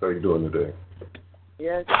 Sister Alex. How are you doing today?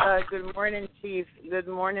 Yes, good morning, Chief. Good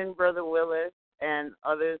morning, Brother Willice, and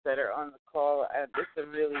others that are on the call. This is a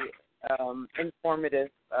really informative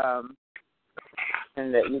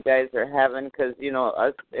and that you guys are having, because, you know,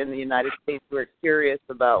 us in the United States, we're curious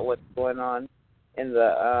about what's going on in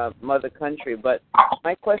the mother country. But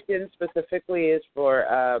my question specifically is for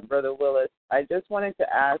Brother Willice. I just wanted to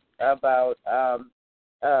ask about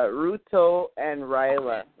Ruto and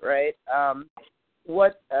Raila, right?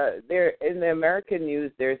 They're in the American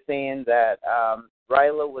news, they're saying that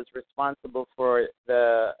Raila was responsible for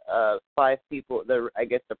the 5 people, the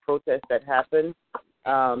protest that happened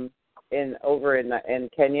in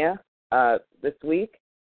Kenya this week.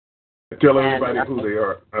 Tell everybody who they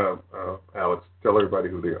are, Alex. Tell everybody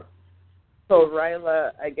who they are. So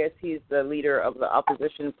Raila, I guess he's the leader of the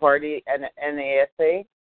opposition party, NASA,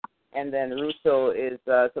 and then Ruto is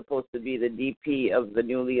supposed to be the DP of the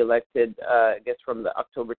newly elected, from the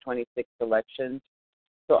October 26th elections.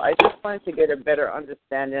 So I just wanted to get a better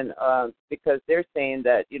understanding, because they're saying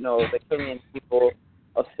that, you know, the Kenyan people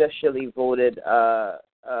officially voted,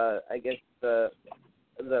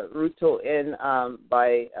 the Ruto in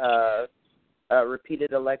by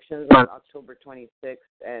repeated elections on October 26th,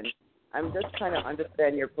 and I'm just trying to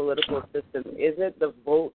understand your political system. Is it the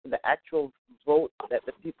vote, the actual vote that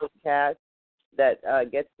the people cast that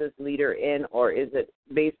gets this leader in, or is it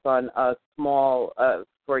based on a small,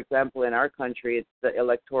 for example, in our country, it's the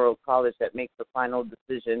Electoral College that makes the final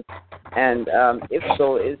decision? And if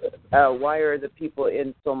so, why are the people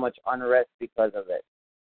in so much unrest because of it?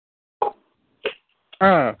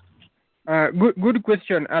 Good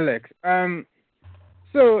question, Alex.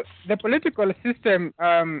 So the political system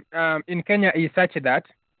in Kenya is such that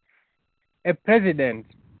a president,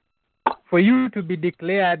 for you to be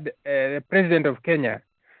declared president of Kenya,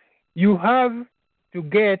 you have to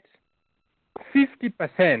get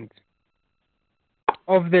 50%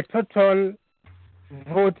 of the total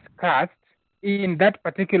votes cast in that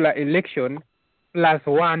particular election plus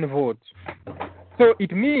 1 vote. So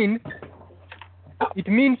it means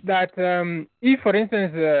that if, for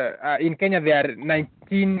instance, in Kenya there are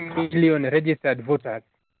 19 million registered voters,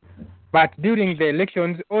 but during the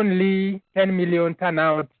elections only 10 million turn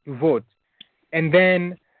out to vote, and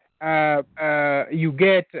then you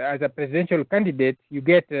get, as a presidential candidate, you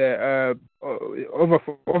get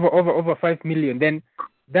over 5 million, then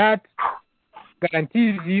that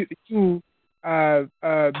guarantees you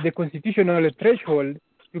the constitutional threshold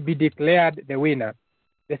to be declared the winner.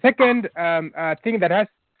 The second thing that has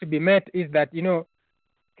to be met is that, you know,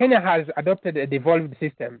 Kenya has adopted a devolved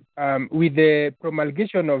system. With the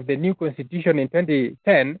promulgation of the new constitution in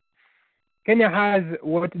 2010, Kenya has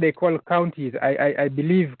what they call counties. I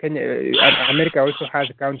believe America also has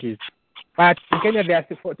counties. But in Kenya, there are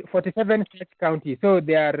 47 such counties. So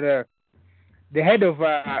they are, the head of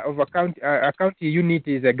a county unit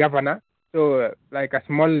is a governor, so like a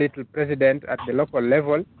small little president at the local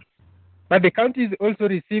level. But the counties also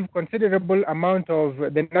receive considerable amount of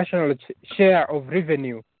the national share of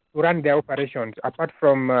revenue to run their operations, apart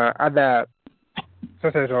from other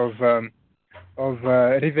sources of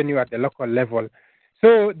revenue at the local level.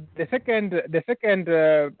 So the second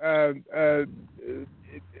determinant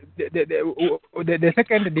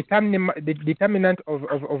of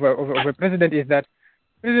a president is that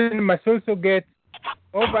the president must also get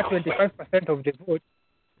over 25% of the vote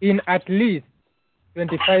in at least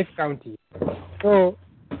 25 counties. So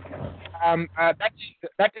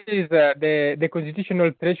that is the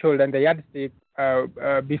constitutional threshold and the yardstick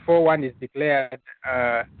before one is declared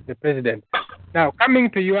the president. Now, coming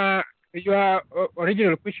to your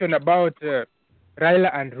original question about Raila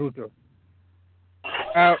and Ruto.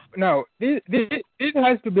 Now, this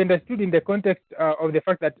has to be understood in the context of the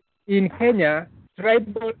fact that in Kenya,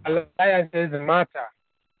 tribal alliances matter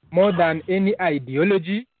more than any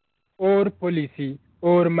ideology or policy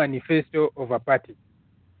or manifesto of a party.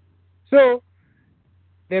 So,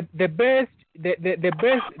 the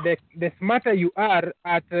smarter you are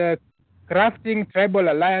at crafting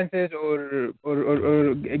tribal alliances or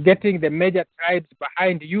getting the major tribes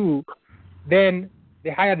behind you, then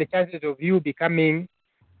the higher the chances of you becoming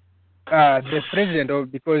the president, or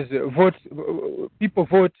because people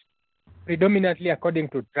vote predominantly according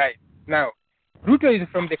to tribe. Now, Ruto is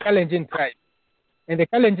from the Kalenjin tribe, and the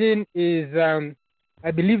Kalenjin is,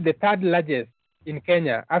 I believe, the third largest in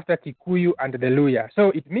Kenya after Kikuyu and the Luhya. So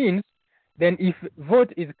it means then if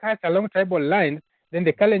vote is cast along tribal lines, then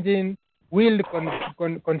the Kalenjin wield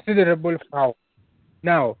considerable power.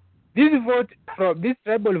 Now, this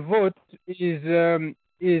tribal vote is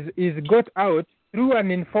got out through an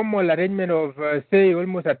informal arrangement of, say,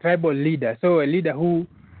 almost a tribal leader. So a leader who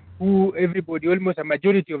everybody, almost a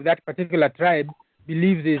majority of that particular tribe,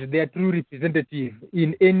 believes is their true representative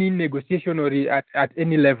in any negotiation or at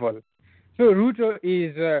any level. So Ruto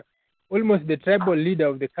is almost the tribal leader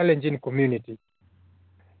of the Kalenjin community,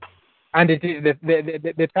 and it is the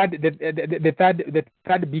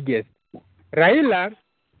third biggest. Raila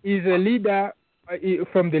is a leader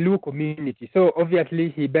from the Luo community, so obviously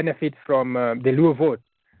he benefits from the Luo vote.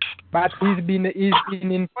 But he's been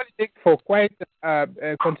in politics for quite a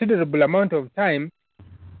considerable amount of time,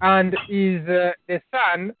 and is the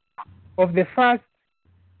son of the first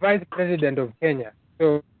vice president of Kenya.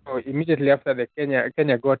 So immediately after the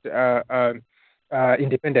Kenya got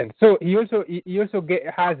independence. So he also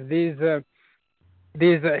has this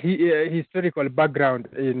historical background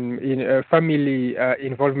in family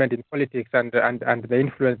involvement in politics and the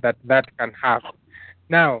influence that can have.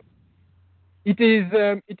 Now, it is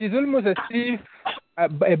almost as if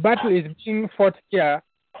a battle is being fought here,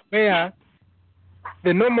 where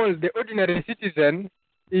the ordinary citizen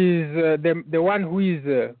is the one who is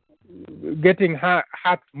getting hurt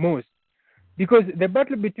most, because the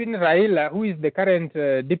battle between Raila, who is the current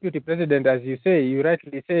deputy president, as you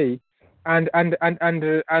rightly say, and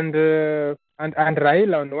Raila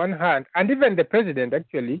on one hand, and even the president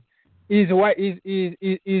actually, is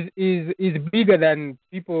bigger than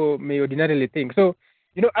people may ordinarily think. So,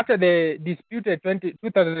 after the disputed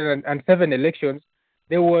 2007 elections,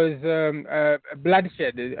 there was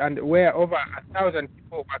bloodshed, and where over 1,000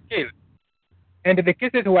 people were killed. And the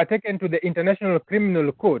cases were taken to the International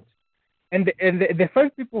Criminal Court. And the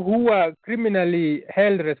first people who were criminally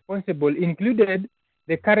held responsible included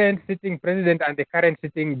the current sitting president and the current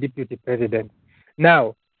sitting deputy president.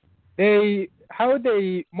 Now, how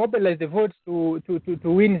they mobilized the votes to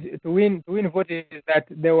win votes is that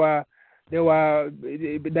that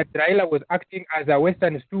Raila was acting as a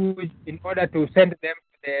Western stooge in order to send them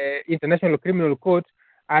to the International Criminal Court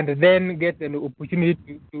and then get an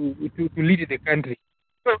opportunity to lead the country.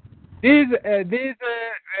 So this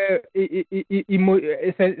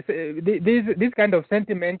kind of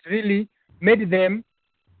sentiment really made them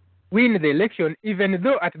win the election, even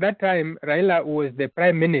though at that time Raila was the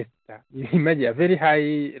prime minister. You imagine, a very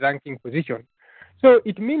high-ranking position. So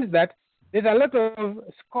it means that there's a lot of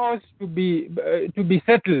scores to be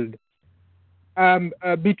settled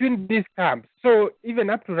between these camps. So even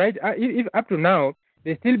up to now,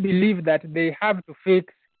 they still believe that they have to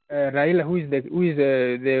fix Raila, who is the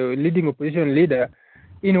leading opposition leader,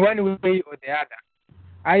 in one way or the other,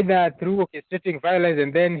 either through orchestrating violence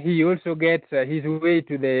and then he also gets his way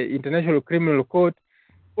to the International Criminal Court,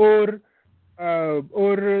 or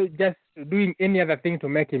just doing any other thing to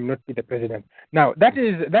make him not be the president. Now that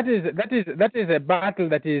is a battle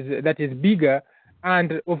that is bigger,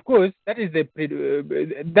 and of course that is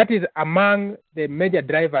among the major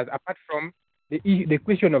drivers, apart from the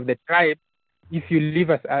question of the tribe. If you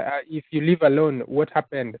leave alone what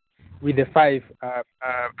happened with the five at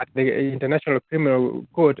the International Criminal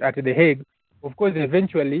Court at The Hague, of course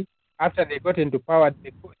eventually after they got into power,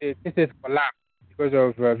 the cases collapsed because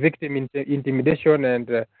of victim intimidation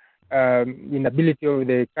and inability of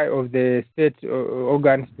the state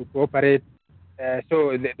organs to cooperate.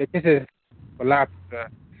 So the cases collapsed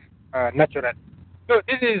naturally. So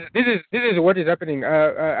this is what is happening.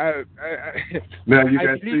 Now you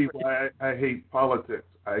can see why I hate politics.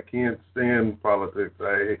 I can't stand politics.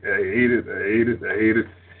 I hate it.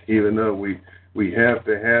 Even though we have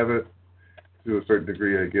to have it to a certain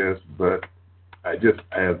degree, I guess. But I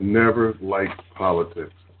have never liked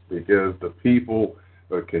politics, because the people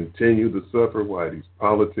continue to suffer while these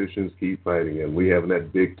politicians keep fighting, and we having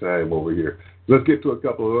that big time over here. Let's get to a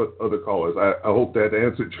couple of other callers. I hope that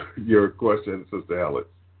answered your question, Sister Alex.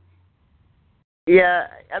 Yeah,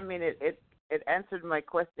 I mean, it answered my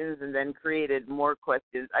questions and then created more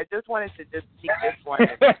questions. I just wanted to just keep this one.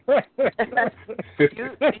 you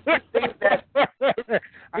think that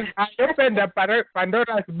I opened the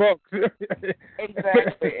Pandora's box.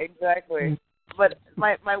 Exactly. But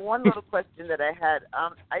my one little question that I had,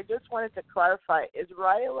 I just wanted to clarify: is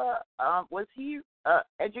Raila was he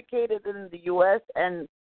educated in the U.S.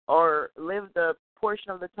 or lived a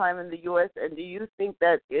portion of the time in the U.S., and do you think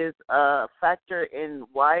that is a factor in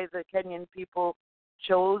why the Kenyan people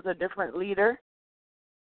chose a different leader,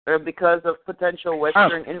 or because of potential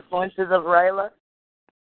Western influences of Raila?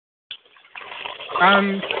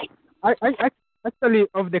 Actually,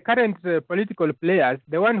 of the current political players,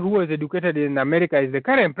 the one who was educated in America is the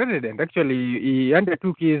current president. Actually, he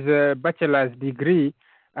undertook his bachelor's degree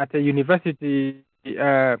at a university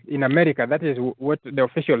in America. That is what the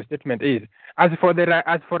official statement is. As for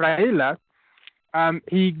Raila,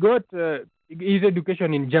 he got his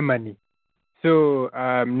education in Germany, so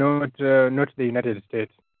not the United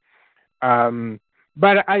States.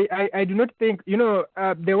 But I do not think,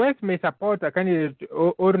 the West may support a candidate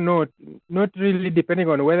or not really depending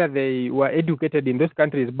on whether they were educated in those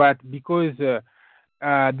countries, but because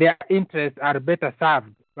their interests are better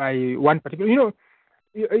served by one particular,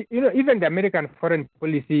 even the American foreign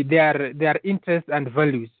policy, their interests and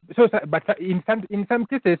values. But in some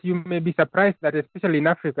cases, you may be surprised that, especially in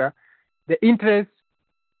Africa, the interests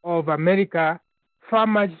of America far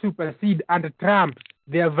much supersede and trump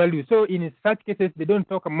their values. So in such cases, they don't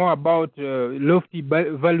talk more about lofty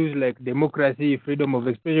values like democracy, freedom of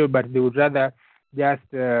expression, but they would rather just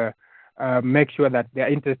make sure that their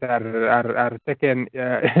interests are taken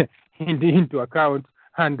into account,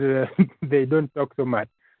 and they don't talk so much.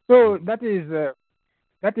 So that is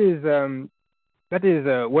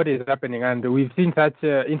what is happening, and we've seen such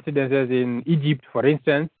incidences in Egypt, for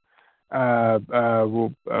instance.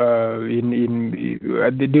 During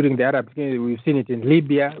the Arab Spring, we've seen it in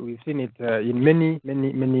Libya. We've seen it in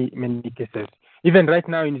many cases. Even right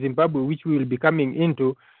now in Zimbabwe, which we will be coming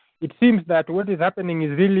into, it seems that what is happening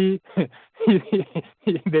is really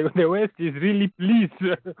the West is really pleased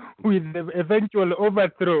with the eventual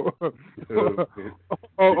overthrow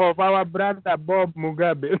of our brother Bob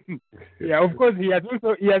Mugabe. Yeah, of course, he has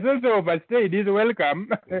also overstayed his welcome.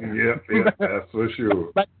 Yeah, that's for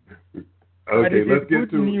sure. Okay, let's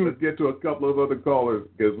get to a couple of other callers,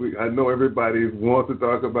 because I know everybody wants to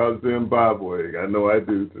talk about Zimbabwe. I know I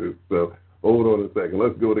do too. So hold on a second.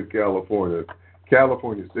 Let's go to California.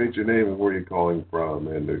 California, state your name and where you're calling from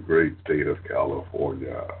in the great state of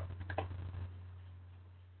California.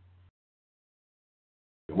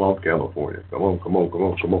 Come on, California. Come on.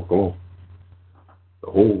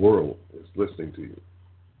 The whole world is listening to you.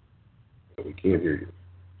 But we can't hear you.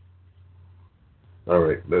 All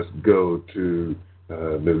right, let's go to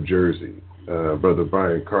New Jersey. Brother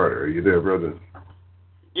Brian Carter, are you there, brother?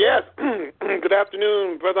 Yes. Good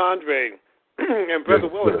afternoon, Brother Andre and Brother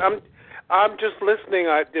Willis. I'm just listening.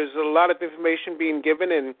 There's a lot of information being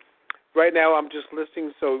given, and right now I'm just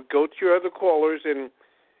listening. So go to your other callers, and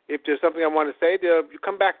if there's something I want to say, you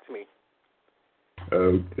come back to me.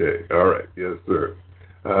 Okay. All right. Yes, sir.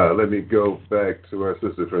 Let me go back to our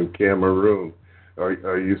sister from Cameroon.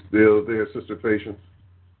 Are you still there, Sister Patience?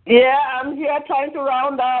 Yeah, I'm here trying to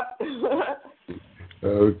round up.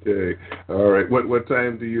 Okay. All right. What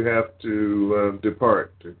time do you have to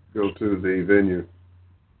depart to go to the venue?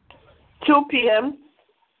 2 p.m.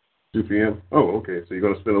 2 p.m.? Oh, okay. So you're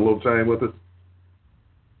going to spend a little time with us?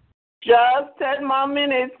 Just 10 more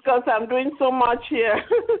minutes, because I'm doing so much here.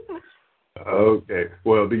 Okay.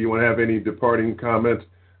 Well, do you want to have any departing comments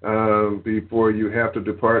before you have to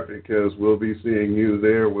depart? Because we'll be seeing you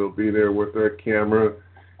there. We'll be there with our camera.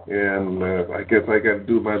 And I guess I got to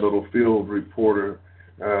do my little field reporter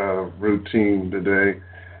routine today.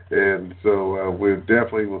 And so we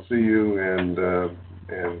definitely will see you and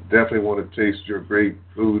definitely want to taste your great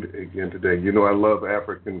food again today. You know I love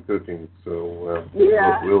African cooking, so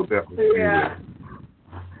we'll definitely see you.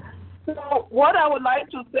 So what I would like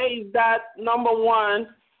to say is that, number one,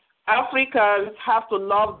 Africans have to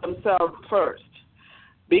love themselves first,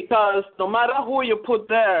 because no matter who you put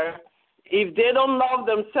there, if they don't love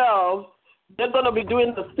themselves, they're going to be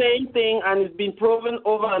doing the same thing, and it's been proven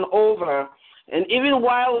over and over. And even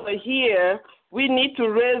while we're here, we need to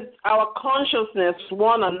raise our consciousness to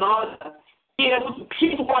one another, be able to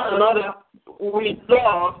treat one another with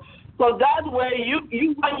love, so that way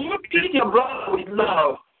when you treat your brother with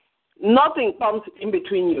love, nothing comes in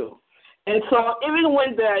between you. And so even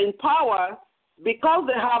when they're in power, because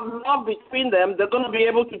they have love between them, they're going to be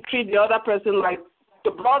able to treat the other person like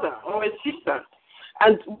a brother or a sister.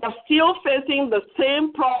 And we're still facing the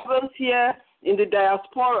same problems here in the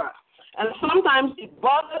diaspora. And sometimes it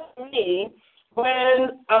bothers me when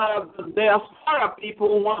the diaspora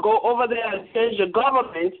people want to go over there and change the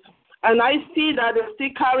government, and I see that they're still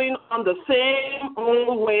carrying on the same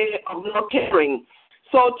old way of not caring.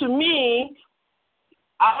 So to me,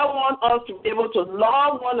 I want us to be able to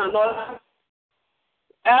love one another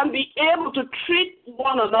and be able to treat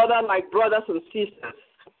one another like brothers and sisters.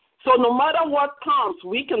 So no matter what comes,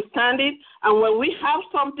 we can stand it, and when we have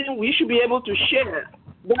something, we should be able to share.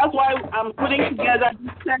 That's why I'm putting together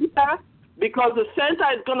this center, because the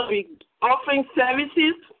center is going to be offering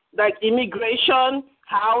services like immigration,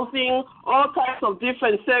 housing, all types of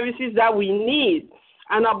different services that we need.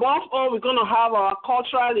 And above all, we're going to have our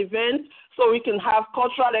cultural events so we can have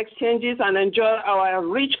cultural exchanges and enjoy our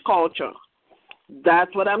rich culture.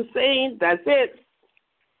 That's what I'm saying. That's it.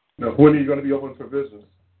 Now, when are you going to be open for business?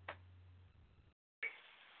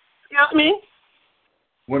 Excuse me?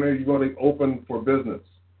 When are you going to be open for business?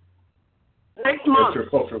 Next month. What's your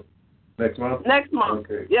culture? Next month? Next month,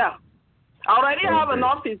 okay. Yeah. I already have an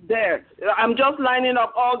office there. I'm just lining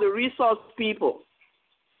up all the resource people.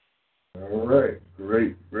 All right.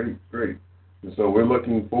 Great. And so we're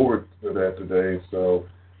looking forward to that today. So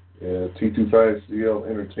T25CL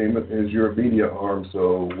Entertainment is your media arm,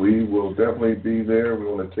 so we will definitely be there. We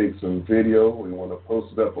want to take some video. We want to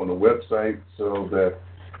post it up on the website so that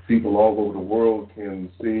people all over the world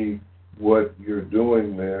can see what you're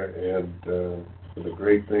doing there and the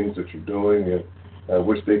great things that you're doing. And I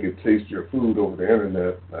wish they could taste your food over the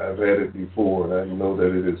internet. I've had it before, and I know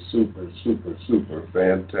that it is super, super, super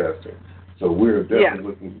fantastic. So we're definitely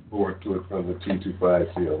looking forward to it from the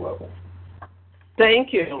T25CL level.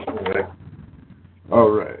 Thank you. Okay.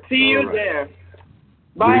 All right. See you there.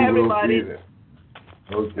 Bye, everybody.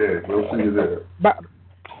 Okay, we'll see you there. Bye.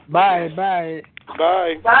 Bye. Bye.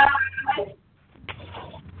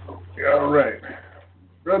 All right.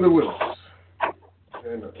 Brother Willice,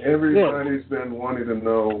 and everybody's been wanting to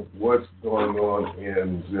know what's going on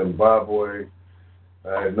in Zimbabwe.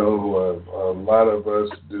 I know a lot of us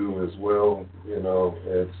do as well. You know,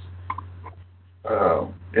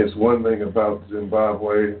 it's one thing about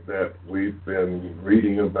Zimbabwe that we've been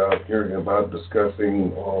reading about, hearing about,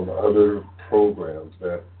 discussing on other programs,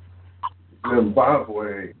 that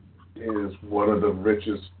Zimbabwe is one of the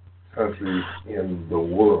richest countries in the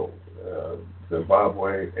world,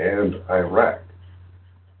 Zimbabwe and Iraq,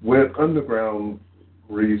 with underground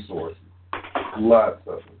resources, lots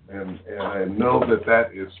of them. And I know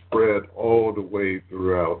that is spread all the way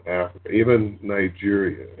throughout Africa. Even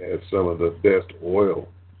Nigeria has some of the best oil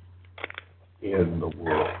in the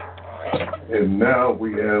world. And now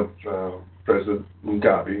we have President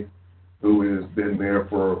Mugabe, who has been there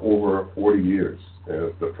for over 40 years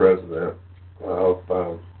as the president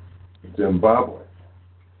of Zimbabwe.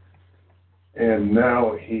 And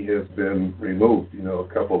now he has been removed. You know,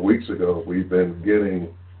 a couple of weeks ago, we've been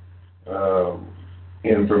getting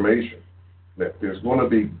information that there's going to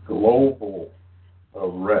be global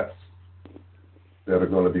arrests that are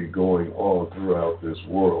going to be going on throughout this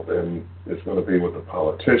world. And it's going to be with the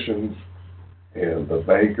politicians and the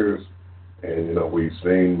bankers. And, you know, we've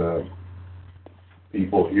seen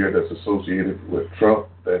people here that's associated with Trump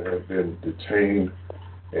that have been detained.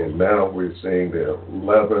 And now we're seeing the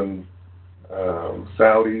 11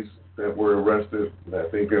 Saudis that were arrested. And I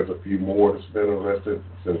think there's a few more that's been arrested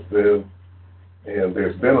since then. And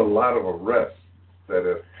there's been a lot of arrests that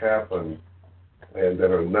have happened and that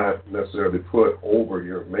are not necessarily put over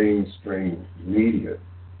your mainstream media.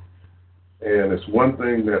 And it's one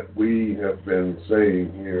thing that we have been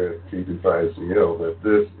saying here at T25CL, that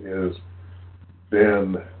this has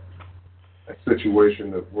been a situation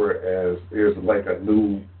that whereas there's like a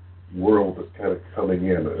new world that's kind of coming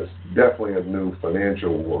in. It's definitely a new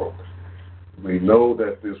financial world. We know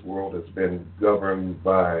that this world has been governed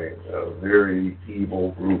by a very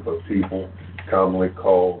evil group of people, commonly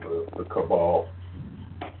called the cabal,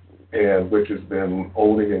 and which has been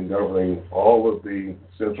owning and governing all of the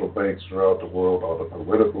central banks throughout the world, all the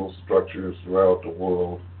political structures throughout the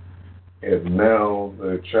world. And now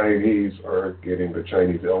the Chinese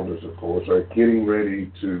elders, of course, are getting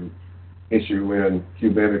ready to issue in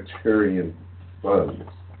humanitarian funds.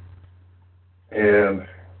 And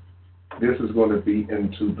this is going to be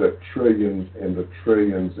into the trillions and the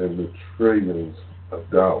trillions and the trillions of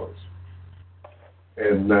dollars.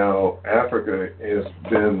 And now Africa has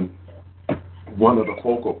been one of the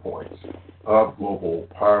focal points of global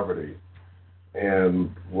poverty.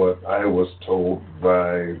 And what I was told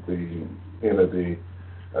by the entity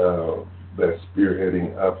that's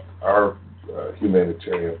spearheading up our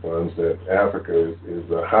humanitarian funds, that Africa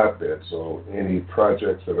is a hotbed. So any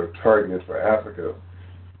projects that are targeted for Africa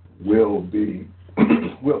will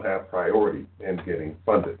have priority in getting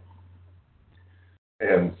funded.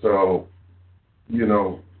 And so,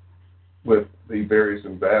 with the various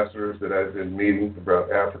ambassadors that I've been meeting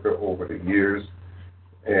throughout Africa over the years,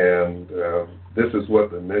 and this is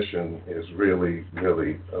what the mission is really,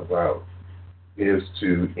 really about, is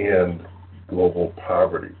to end global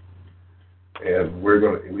poverty. And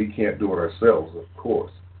we can't do it ourselves, of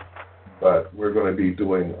course, but we're going to be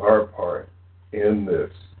doing our part in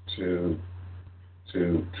this to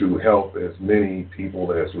help as many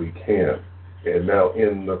people as we can. And now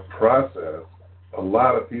in the process, a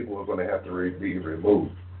lot of people are going to have to be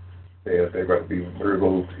removed. And they're going to be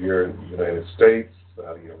removed here in the United States,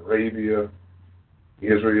 Saudi Arabia,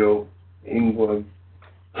 Israel, England,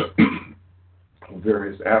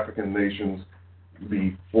 various African nations,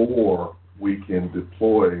 before we can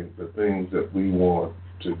deploy the things that we want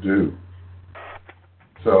to do.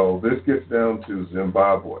 So this gets down to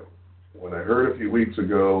Zimbabwe. When I heard a few weeks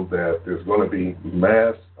ago that there's going to be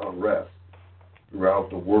mass arrests throughout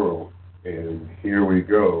the world, and here we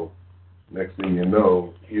go, next thing you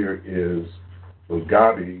know, here is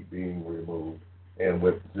Mugabe being removed. And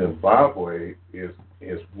with Zimbabwe is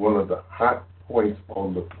one of the hot points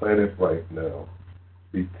on the planet right now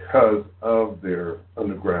because of their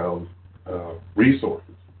underground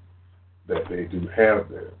resources that they do have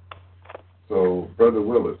there. So, Brother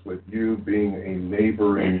Willice, with you being a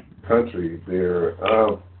neighboring country there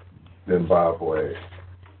of Zimbabwe,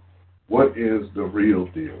 what is the real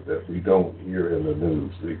deal that we don't hear in the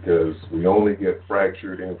news? Because we only get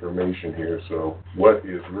fractured information here. So what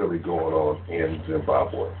is really going on in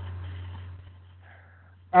Zimbabwe?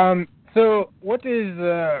 So what is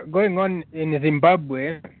going on in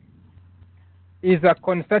Zimbabwe is a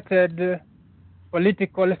concerted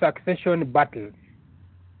political succession battle.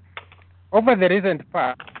 Over the recent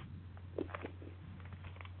past,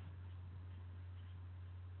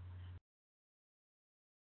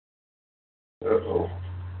 uh-oh.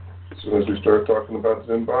 As soon as we start talking about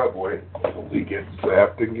Zimbabwe, we get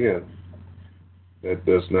zapped again. That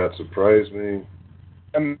does not surprise me.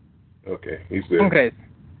 Okay, he's there. Congress.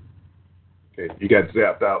 Okay, you got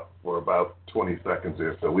zapped out for about 20 seconds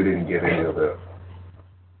there, so we didn't get any of that.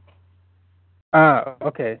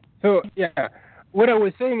 Okay. So, yeah, what I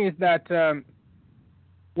was saying is that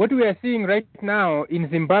what we are seeing right now in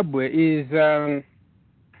Zimbabwe is a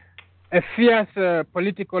fierce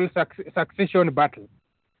political succession battle.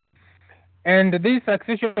 And this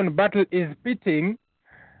succession battle is pitting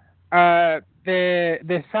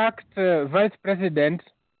the sacked vice president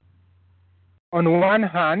on one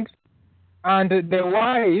hand and the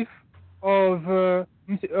wife of the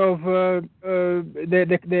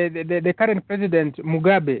current president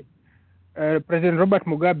Mugabe, President Robert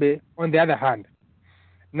Mugabe, on the other hand.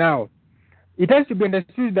 Now, it has to be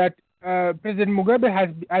understood that President Mugabe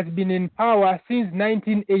has been in power since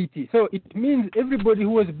 1980. So it means everybody who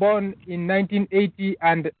was born in 1980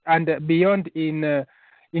 and beyond in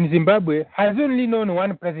Zimbabwe has only known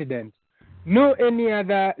one president, no any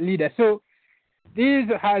other leader. So this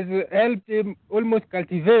has helped him almost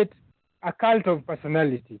cultivate a cult of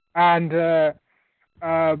personality and a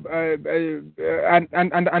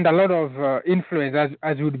lot of influence,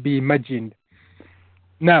 as would be imagined.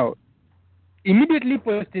 Now, immediately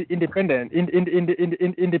post independence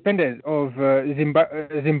of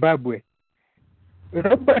Zimbabwe,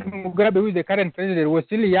 Robert Mugabe, who is the current president, was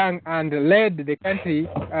still young and led the country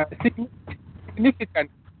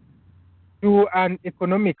significantly to an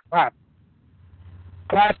economic path.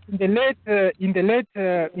 But in the late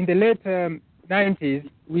 90s,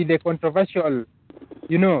 with the controversial,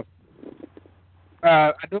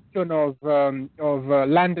 adoption of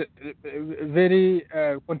land, very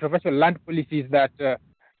controversial land policies that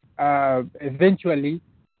eventually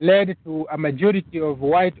led to a majority of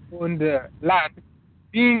white-owned land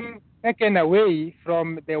being taken away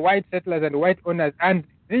from the white settlers and white owners and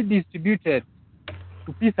redistributed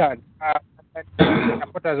to peasants and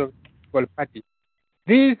supporters of the political party.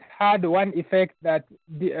 This had one effect that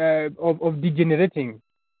of degenerating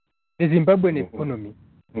the Zimbabwean economy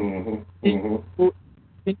into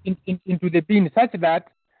the bin, such that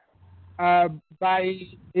by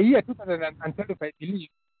the year 2012, I believe,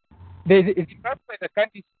 the Zimbabwe, the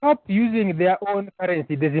country, stopped using their own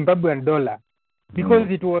currency, the Zimbabwean dollar, because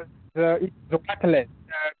it was worthless.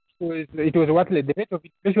 It was worthless. The rate of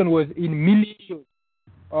inflation was in millions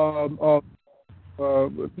of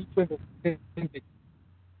percentage.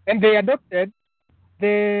 And they adopted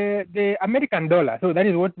the American dollar. So that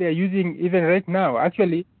is what they are using even right now.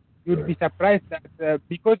 Actually, you'd be surprised that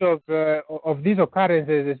because of these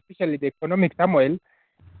occurrences, especially the economic turmoil,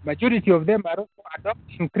 majority of them are also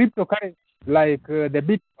adopting cryptocurrency like the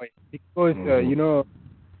Bitcoin because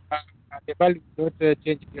the value will not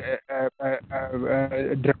change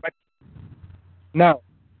dramatically. Now,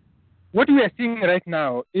 what we are seeing right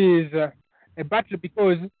now is a battle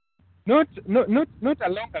because not long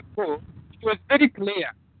ago it was very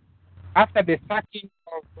clear after the sacking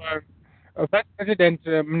of Vice President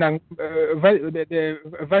the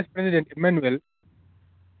Vice President Emmanuel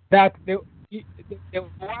that the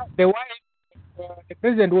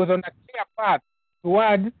president was on a clear path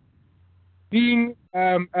toward being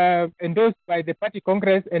endorsed by the party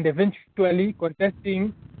Congress and eventually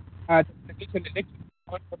contesting the presidential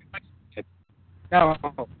election. Now,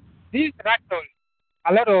 these rattled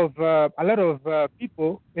a lot of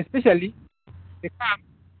people, especially the camp,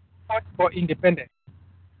 fought for independence.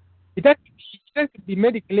 It has to be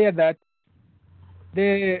made clear that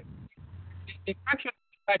the faction of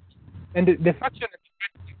the party and the faction of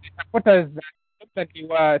the supporters that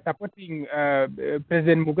were supporting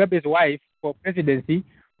President Mugabe's wife for presidency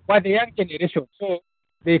were the young generation. So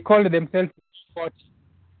they called themselves 40.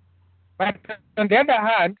 But on the other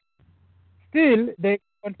hand, still the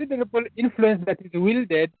considerable influence that is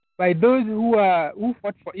wielded by those who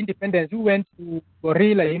fought for independence, who went to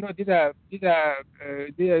guerrilla. These are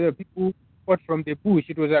people who fought from the bush.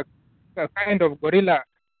 It was a kind of guerrilla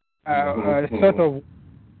sort of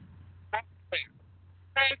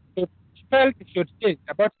felt shortchanged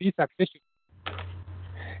about this succession.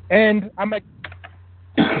 And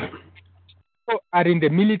are in the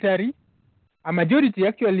military. A majority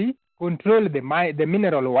actually control the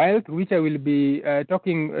mineral wealth, which I will be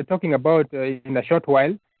talking about in a short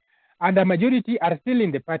while, and a majority are still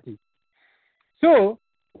in the party. So,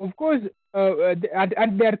 of course, and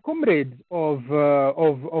they are comrades of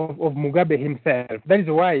Mugabe himself. That is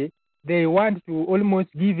why they want to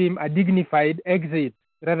almost give him a dignified exit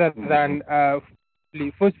rather than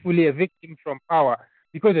forcefully evict him from power,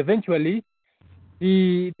 because eventually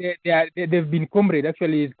they've been comrade.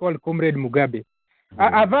 Actually, it's called Comrade Mugabe.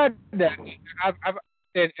 I've had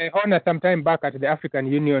a honor some time back at the African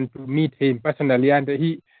Union to meet him personally, and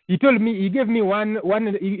he told me, he told me one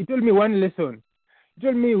lesson. He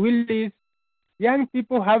told me, Willice, young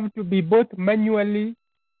people have to be both manually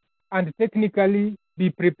and technically be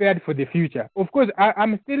prepared for the future. Of course,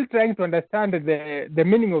 I'm still trying to understand the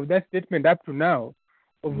meaning of that statement up to now,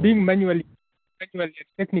 of being manually and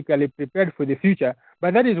technically prepared for the future.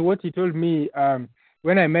 But that is what he told me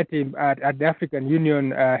when I met him at the African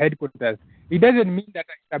Union headquarters. It doesn't mean that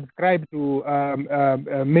I subscribe to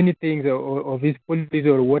many things of his policies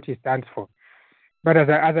or what he stands for. But as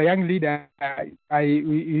a young leader,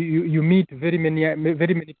 you meet very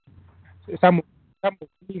many some of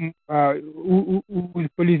whom whose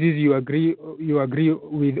policies you agree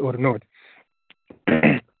with or not.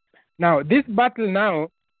 Now, this battle now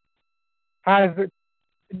has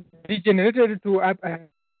degenerated to a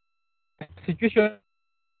situation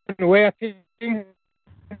where things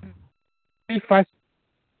very fast.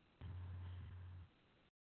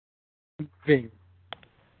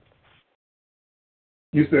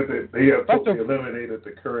 You said that they have totally eliminated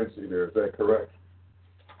the currency there. Is that correct?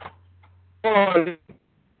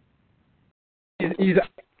 Is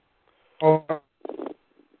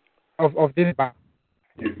of this battle.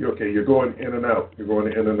 Okay, you're going in and out. You're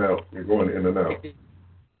going in and out. You're going in and out.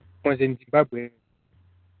 Was in Zimbabwe.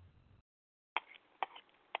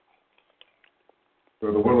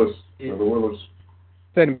 Brother Willice.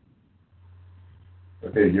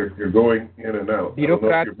 Okay, you're going in and out. I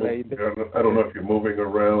don't know if you're moving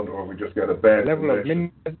around or we just got a bad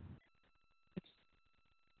connection.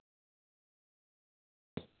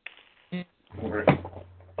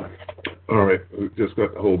 All right, we just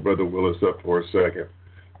got to hold Brother Willice up for a second.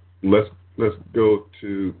 Let's go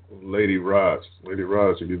to Lady Roz. Lady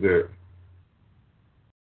Roz, are you there?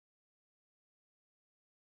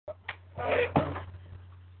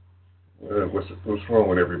 What's wrong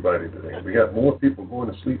with everybody today? We got more people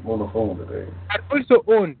going to sleep on the phone today. I also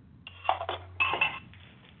own.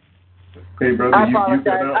 Hey, brother,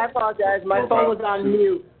 I apologize. My phone was on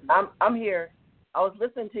mute. I'm here. I was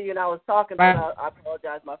listening to you and I was talking, but I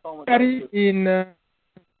apologize. My phone was on mute. In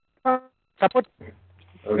support.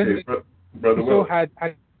 Okay, Brother Will.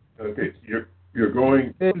 Okay, you're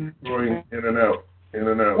going in and out, in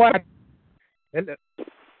and out. What?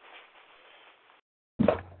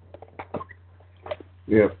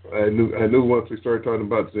 Yeah, I knew once we started talking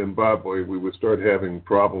about Zimbabwe, we would start having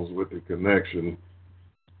problems with the connection.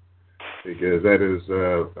 because that is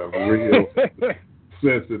a real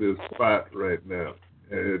sensitive spot right now.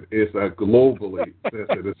 And it's a globally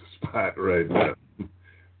sensitive spot right now.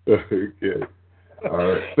 Okay. All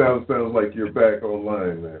right. Sounds like you're back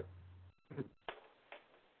online,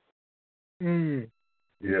 man.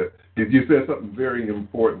 Yeah. You said something very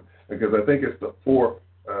important, because I think it's the fourth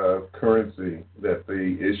currency that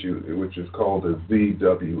they issued, which is called the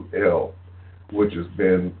ZWL, which has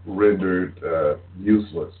been rendered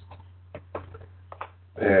useless.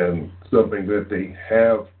 And something that they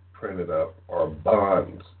have printed up are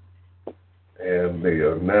bonds. And they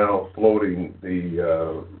are now floating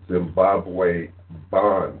the Zimbabwe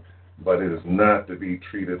bond, but it is not to be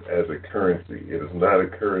treated as a currency. It is not a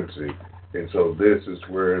currency. And so this is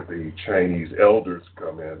where the Chinese elders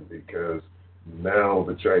come in, because now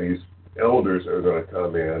the Chinese elders are going to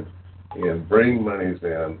come in and bring monies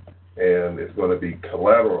in, and it's going to be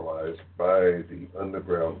collateralized by the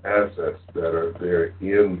underground assets that are there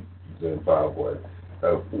in Zimbabwe.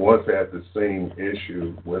 Once had the same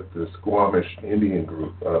issue with the Squamish Indian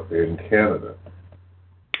group up in Canada.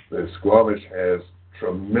 The Squamish has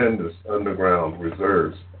tremendous underground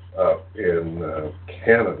reserves up in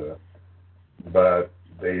Canada, but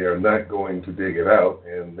they are not going to dig it out,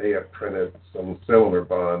 and they have printed some similar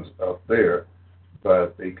bonds up there,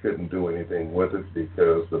 but they couldn't do anything with it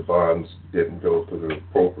because the bonds didn't go to the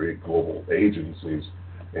appropriate global agencies,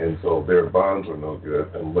 and so their bonds are no good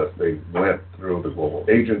unless they went through the global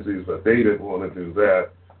agencies, but they didn't want to do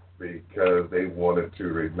that because they wanted to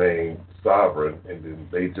remain sovereign, and then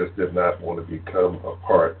they just did not want to become a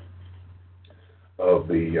part of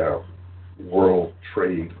the world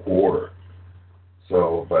trade order.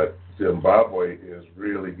 So, but Zimbabwe is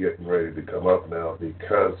really getting ready to come up now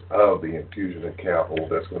because of the infusion of capital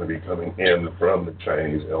that's going to be coming in from the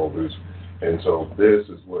Chinese elders. And so this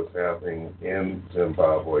is what's happening in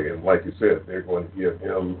Zimbabwe. And like you said, they're going to give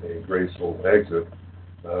him a graceful exit,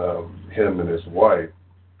 him and his wife.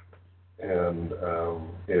 And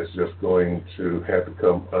it's just going to have to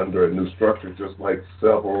come under a new structure, just like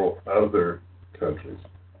several other countries.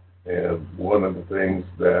 And one of the things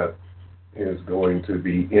that is going to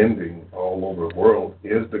be ending all over the world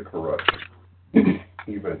is the corruption,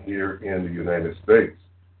 even here in the United States,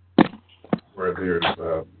 where there's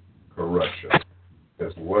corruption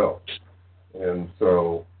as well. And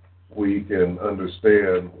so we can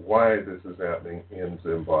understand why this is happening in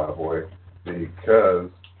Zimbabwe, because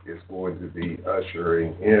it's going to be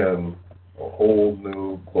ushering in a whole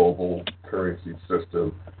new global currency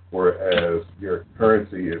system, whereas your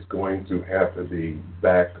currency is going to have to be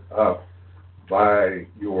backed up by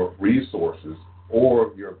your resources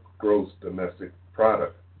or your gross domestic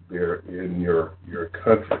product there in your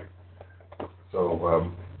country.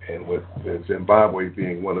 So, and with Zimbabwe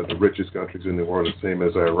being one of the richest countries in the world, the same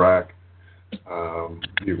as Iraq,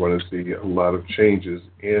 you're going to see a lot of changes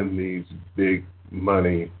in these big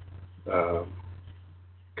money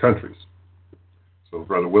countries. So,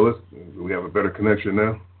 Brother Willice, do we have a better connection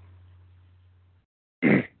now?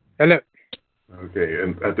 Hello. Okay,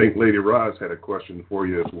 and I think Lady Roz had a question for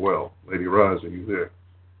you as well. Lady Roz, are you there?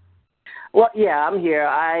 Well, yeah, I'm here.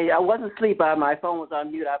 I wasn't asleep. My phone was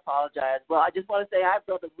on mute. I apologize. Well, I just want to say hi,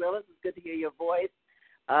 Brother Willice. It's good to hear your voice.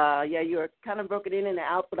 Yeah, you were kind of broken in and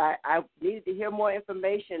out, but I needed to hear more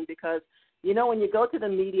information because, you know, when you go to the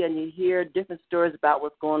media and you hear different stories about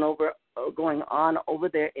what's going on over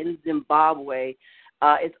there in Zimbabwe,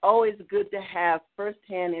 it's always good to have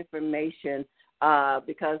firsthand information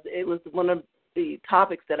because it was one of the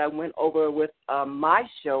topics that I went over with my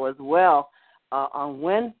show as well on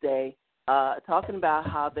Wednesday, talking about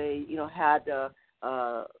how they, you know, had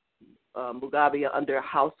Mugabe under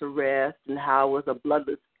house arrest and how it was a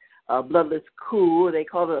bloodless coup. They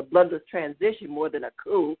called it a bloodless transition more than a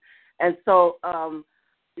coup. And so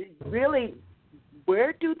really,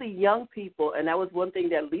 where do the young people, and that was one thing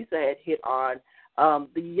that Lisa had hit on,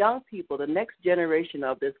 the young people, the next generation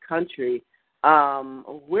of this country,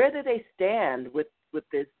 where do they stand with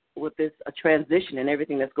this transition and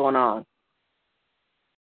everything that's going on?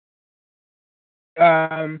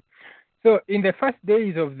 So in the first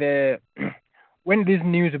days of when this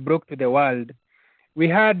news broke to the world, we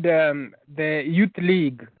had the Youth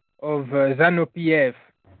League of ZANU-PF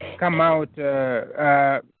come out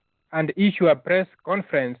and issue a press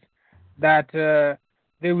conference that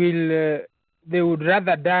they would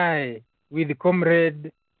rather die with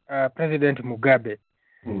Comrade President Mugabe.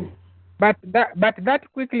 But that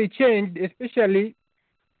quickly changed, especially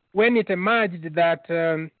when it emerged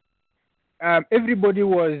that everybody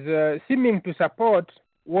was seeming to support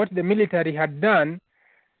what the military had done.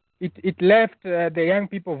 It left the young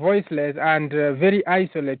people voiceless and very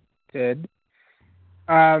isolated and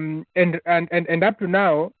up to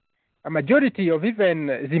now, a majority of even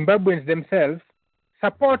Zimbabweans themselves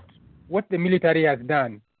support what the military has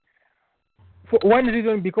done. For one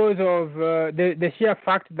reason, because of the sheer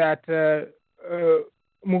fact that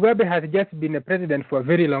Mugabe has just been a president for a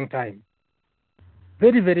very long time.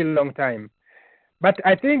 Very, very long time. But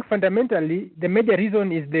I think fundamentally, the major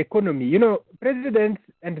reason is the economy. You know, presidents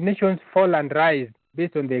and nations fall and rise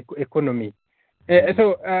based on the economy.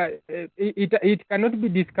 So it cannot be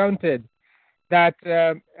discounted that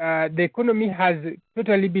the economy has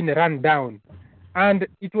totally been run down. And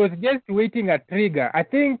it was just waiting a trigger. I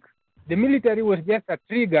think the military was just a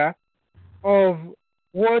trigger of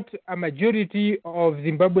what a majority of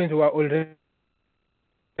Zimbabweans were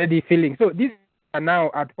already feeling. So these are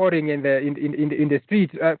now outpouring in the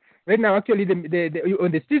streets. Right now, actually,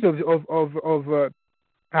 on the streets of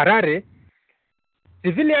Harare,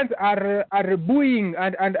 civilians are booing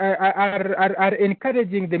and are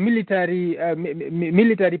encouraging the military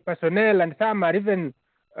personnel, and some are even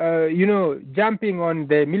jumping on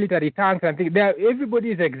the military tanks and things.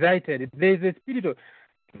 Everybody is excited. There is a spirit of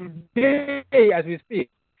today as we speak.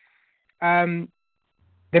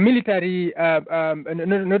 The military,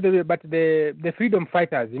 but the freedom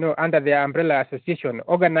fighters, under the umbrella association,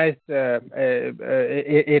 organized a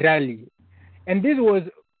rally, and this was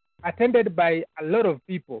attended by a lot of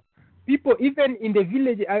people. People, even in the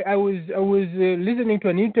village, I was listening to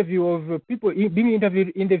an interview of people being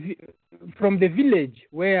interviewed from the village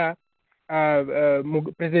where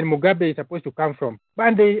President Mugabe is supposed to come from,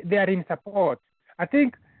 and they are in support. I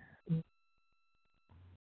think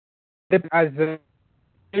that as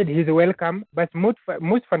he's welcome, but most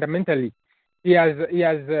fundamentally, he has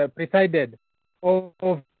presided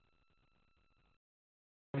over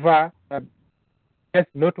just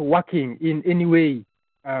not working in any way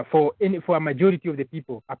for a majority of the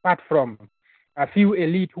people, apart from a few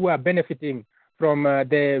elite who are benefiting from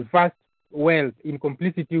the vast wealth in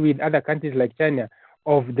complicity with other countries like China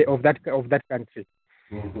of that country.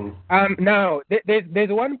 Mm-hmm. Now, there's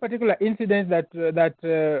one particular incident that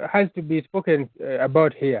has to be spoken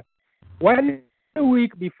about here. 1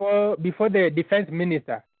 week before the defense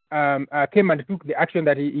minister came and took the action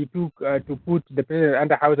that he took to put the president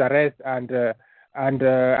under house arrest and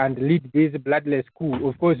lead this bloodless coup.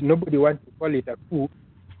 Of course, nobody wants to call it a coup.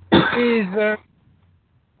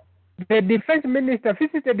 The defense minister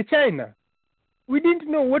visited China. We didn't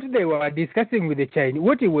know what they were discussing with the Chinese,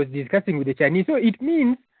 what he was discussing with the Chinese. So it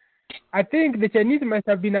means, I think the Chinese must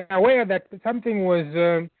have been aware that something was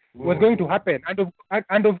going to happen.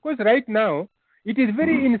 And of course, right now, it is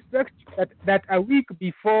very instructive that a week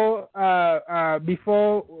before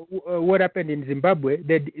what happened in Zimbabwe,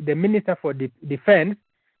 the Minister for Defense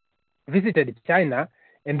visited China,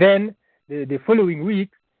 and then the following week,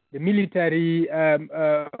 the military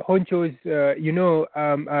honchos,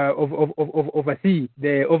 oversee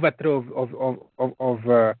the overthrow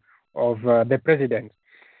of the president.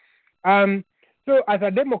 So as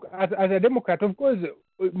a Democrat, of course,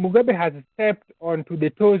 Mugabe has stepped onto the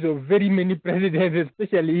toes of very many presidents.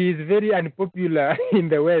 Especially, he is very unpopular in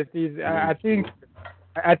the West. I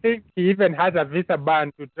think he even has a visa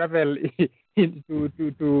ban to travel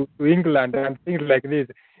to England and things like this.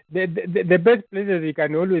 The best places he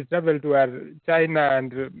can always travel to are China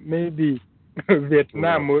and maybe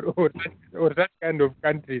Vietnam or that kind of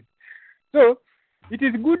countries. So it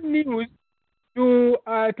is good news to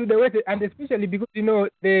the West, and especially because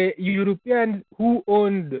the Europeans who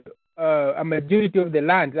owned a majority of the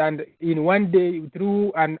land, and in one day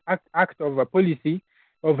through an act of a policy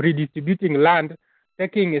of redistributing land,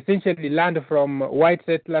 taking essentially land from white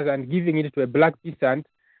settlers and giving it to a black peasant,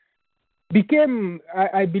 became,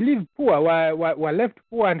 I believe, poor, were left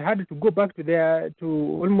poor and had to go back to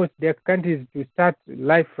almost their countries to start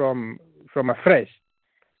life from afresh.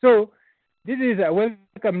 So this is a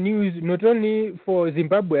welcome news not only for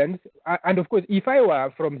Zimbabweans, and of course, if I were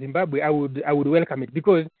from Zimbabwe, I would welcome it,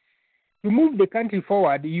 because to move the country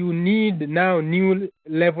forward, you need now new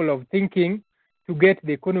level of thinking to get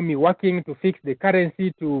the economy working, to fix the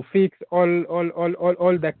currency, to fix all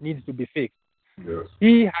that needs to be fixed. Yes.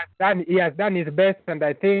 He has done his best, and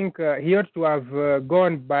I think he ought to have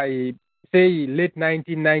gone by, say, late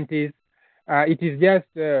 1990s. It is just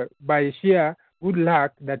by sheer good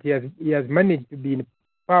luck that he has managed to be in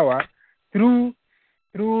power through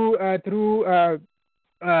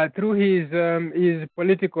his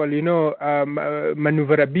political,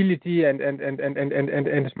 maneuverability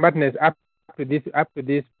and smartness up to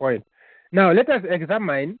this point. Now let us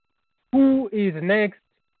examine who is next.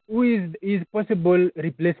 Who is his possible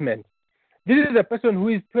replacement? This is a person who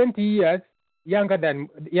is 20 years younger than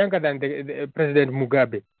the President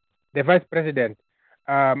Mugabe, the vice president,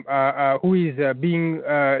 who is being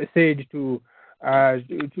said to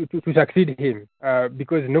succeed him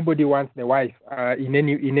because nobody wants the wife in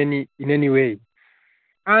any way,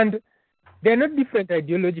 and they're not different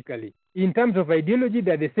ideologically. In terms of ideology,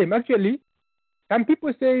 they're the same. Actually, some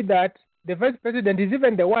people say that the vice president is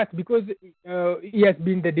even the worst because he has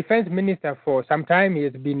been the defense minister for some time. He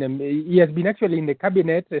has been actually in the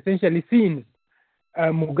cabinet essentially since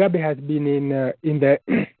Mugabe has been in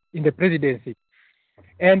the presidency,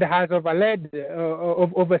 and has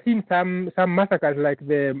overseen some massacres like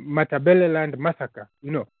the Matabeleland massacre,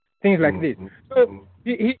 things like this. So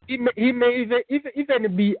he may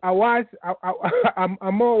even be a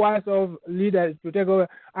more worse of leader to take over.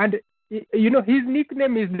 And his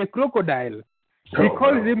nickname is the crocodile. He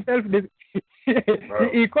calls himself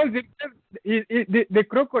he calls himself the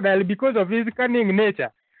crocodile because of his cunning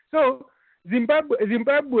nature. So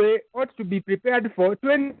Zimbabwe ought to be prepared for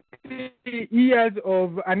 20 years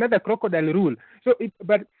of another crocodile rule. So,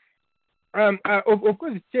 of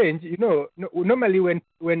course, change. Normally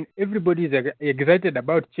when everybody is excited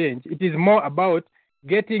about change, it is more about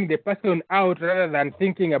getting the person out rather than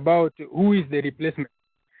thinking about who is the replacement.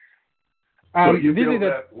 So you feel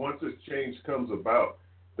that once this change comes about,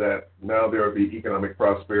 that now there will be economic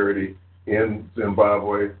prosperity in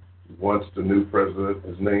Zimbabwe once the new president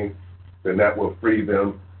is named, then that will free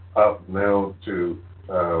them up now to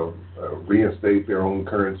reinstate their own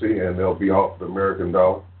currency, and they'll be off the American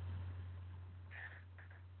dollar?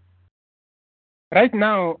 Right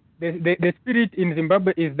now, the spirit in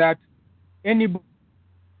Zimbabwe is that anybody...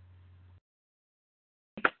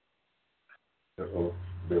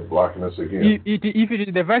 They're blocking us again. If it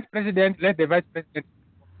is the vice president, let the vice president...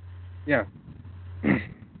 Yeah.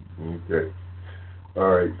 Okay.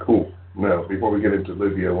 All right, cool. Now, before we get into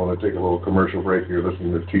Libya, I want to take a little commercial break. You're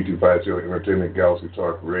listening to T250 Entertainment Galaxy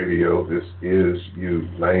Talk Radio. This is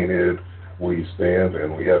United We Stand,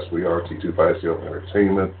 and yes, we are T250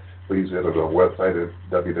 Entertainment. Please visit our website at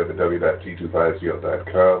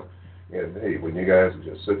www.t250.com. And hey, when you guys are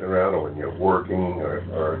just sitting around, or when you're working, or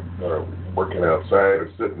working outside, or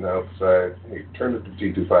sitting outside, hey, turn it to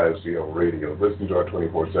T250 Radio. Listen to our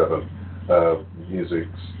 24/7 music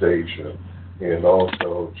station. And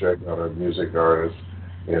also check out our music artists,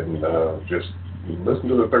 and just listen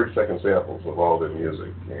to the 30-second samples of all their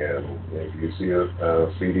music. And if you see a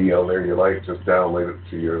CD on there you like, just download it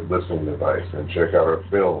to your listening device, and check out our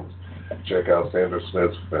films. Check out Sandra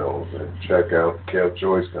Smith's films, and check out Kev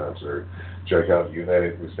Joyce concert. Check out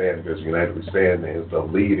United We Stand, because United We Stand is the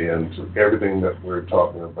lead-in to everything that we're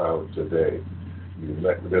talking about today.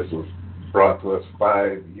 This was brought to us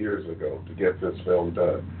 5 years ago to get this film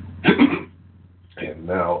done. And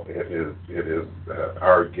now it is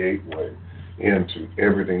our gateway into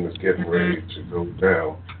everything that's getting ready to go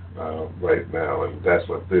down right now. And that's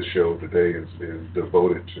what this show today is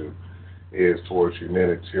devoted to, is towards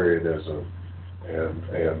humanitarianism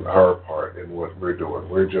and our part in what we're doing.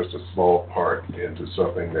 We're just a small part into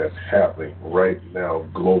something that's happening right now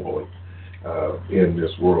globally in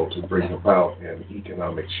this world to bring about an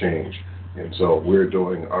economic change. And so we're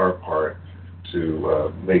doing our part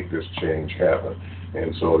to make this change happen.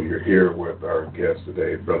 And so you're here with our guest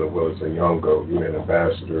today, Brother Willice Onyango, UN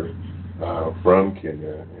Ambassador from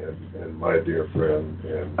Kenya, and my dear friend.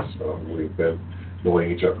 And so we've been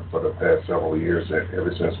knowing each other for the past several years,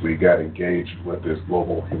 ever since we got engaged with this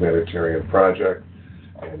global humanitarian project.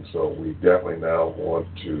 And so we definitely now want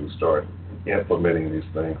to start implementing these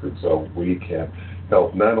things, and so we can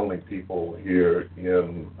help not only people here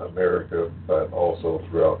in America, but also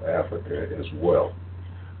throughout Africa as well.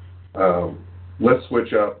 Let's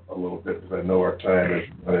switch up a little bit, because I know our time is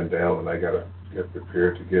running down, and I got to get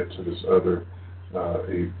prepared to get to this other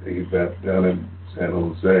event down in San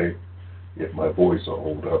Jose, if my voice will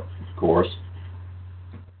hold up, of course.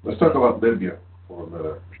 Let's talk about Libya for a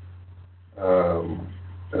minute.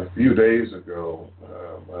 A few days ago,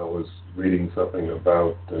 I was reading something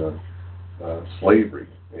about slavery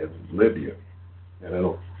in Libya. And I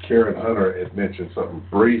know Karen Hunter had mentioned something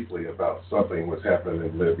briefly about something was happening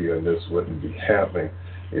in Libya, and this wouldn't be happening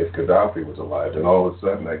if Gaddafi was alive. And all of a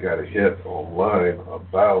sudden, I got a hit online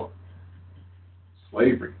about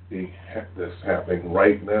slavery that's happening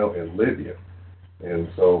right now in Libya. And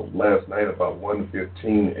so last night, about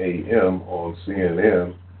 1:15 a.m. on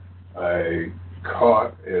CNN, I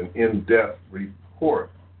caught an in-depth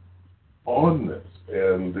report on this.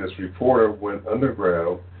 And this reporter went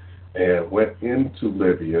underground and went into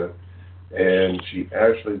Libya, and she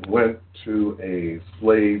actually went to a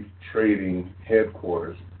slave trading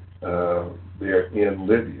headquarters there in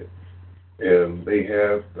Libya. and they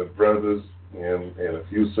have the brothers and a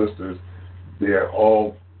few sisters. They're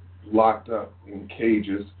all locked up in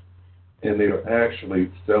cages, and they are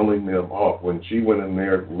actually selling them off. When she went in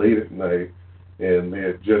there late at night, and they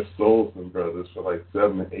had just sold some brothers for like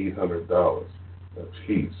 $700 to $800 a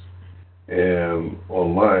piece. And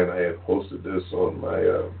online, I had posted this on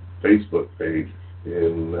my Facebook page,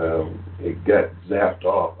 and it got zapped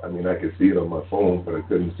off. I mean, I could see it on my phone, but I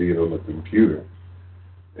couldn't see it on the computer.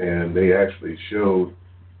 And they actually showed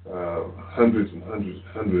hundreds and hundreds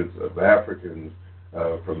and hundreds of Africans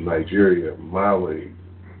from Nigeria, Mali,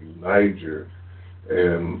 Niger,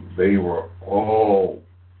 and they were all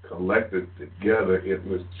collected together. It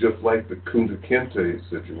was just like the Kunta Kinte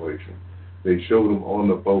situation. They showed them on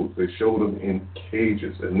the boat. They showed them in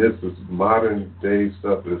cages. And this is modern day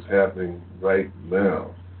stuff that's happening right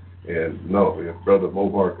now. And no, if Brother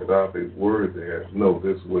Muammar Gaddafi were there, no,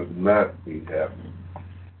 this would not be happening.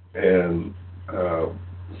 And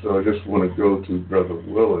so I just want to go to Brother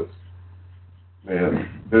Willice. And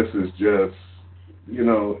this is just, you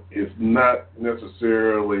know, it's not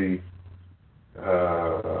necessarily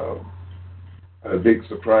a big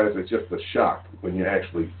surprise. It's just a shock when you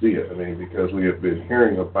actually see it. I mean, because we have been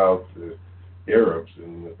hearing about the Arabs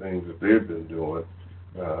and the things that they've been doing,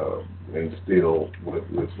 and still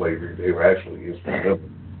with slavery. They were actually instrumental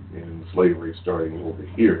in slavery starting over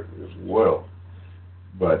here as well.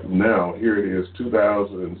 But now, here it is,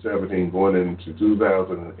 2017 going into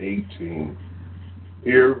 2018.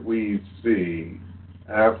 Here we see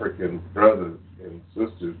African brothers and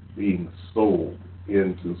sisters being sold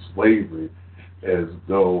into slavery as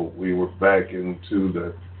though we were back into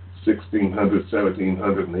the 1600s,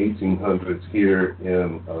 1700s, and 1800s here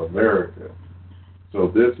in America. So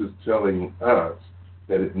this is telling us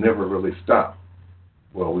that it never really stopped.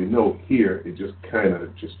 Well, we know here it just kind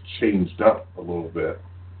of just changed up a little bit.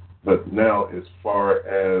 But now, as far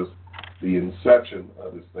as the inception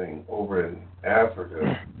of this thing over in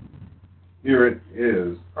Africa, here it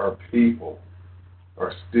is, our people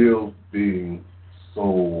are still being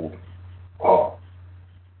sold off.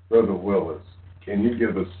 Brother Willice, can you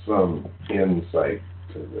give us some insight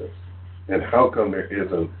to this? And how come there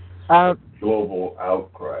isn't a global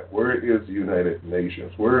outcry? Where is the United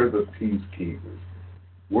Nations? Where are the peacekeepers?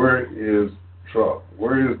 Where is Trump?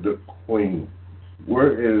 Where is the Queen?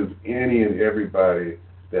 Where is any and everybody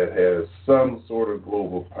that has some sort of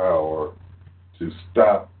global power to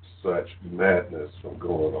stop such madness from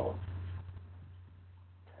going on?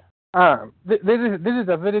 This is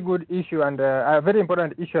a very good issue and a very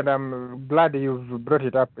important issue, and I'm glad you've brought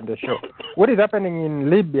it up in the show. What is happening in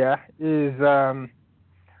Libya is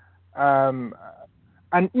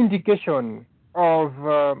an indication of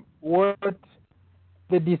what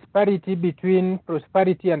the disparity between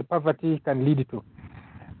prosperity and poverty can lead to.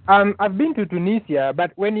 I've been to Tunisia,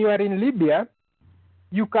 but when you are in Libya,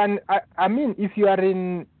 you can, I mean, if you are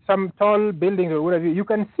in some tall buildings or whatever, you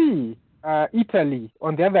can see Italy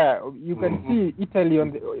on the other. You can see Italy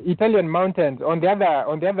on the Italian mountains on the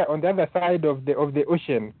other side of the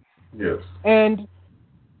ocean. Yes. And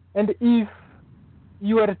if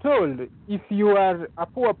you are told, if you are a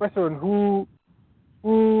poor person who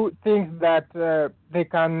thinks that they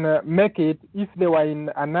can make it if they were in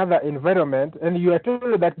another environment, and you are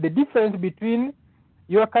told that the difference between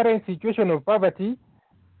your current situation of poverty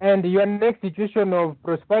and your next situation of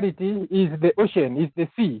prosperity is the ocean, is the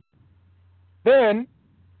sea, then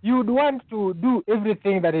you would want to do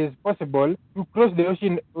everything that is possible to cross the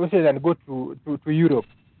ocean and go to Europe.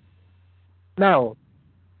 Now,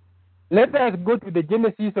 let us go to the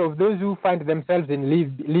genesis of those who find themselves in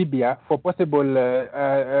Libya for possible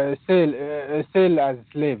sale as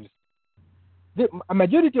slaves. A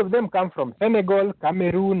majority of them come from Senegal,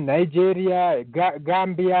 Cameroon, Nigeria,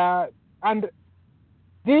 Gambia, and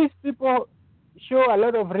these people show a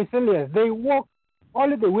lot of resilience. They walk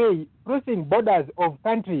all the way, crossing borders of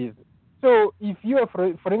countries. So if you are, for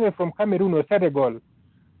example, from Cameroon or Senegal,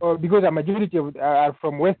 or because a majority of are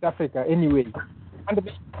from West Africa anyway, and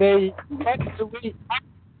they find the way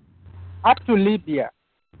up to Libya.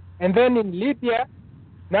 And then in Libya,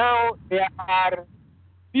 now there are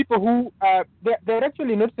people who, they're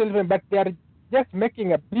actually not selling, but they are just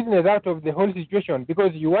making a business out of the whole situation,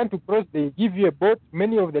 because you want to cross, they give you a boat.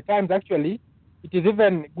 Many of the times, actually, it is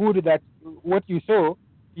even good that what you saw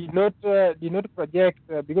did not project,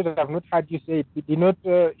 because I have not heard you say it did not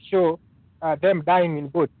show them dying in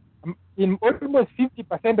boats. In almost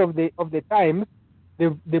 50% of the times,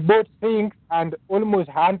 the boat sinks and almost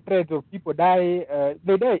hundreds of people die.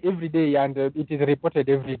 They die every day, and it is reported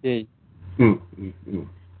every day. So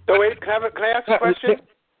wait, can I ask a question?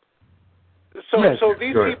 So Yes. so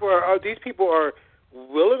these people are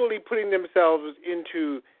willingly putting themselves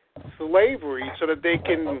into slavery so that they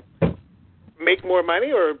can make more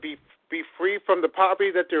money or be free from the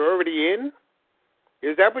poverty that they're already in?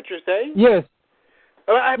 Is that what you're saying? Yes.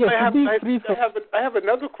 I have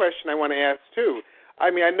another question I want to ask too. I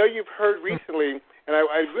mean, I know you've heard recently, and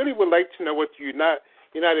I really would like to know what the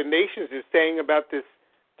United Nations is saying about this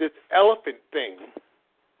elephant thing.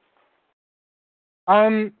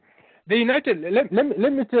 The United. Let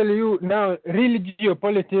me tell you now. Real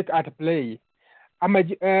geopolitics at play.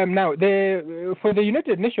 Now, for the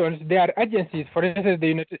United Nations, there are agencies. For instance,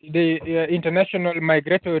 the International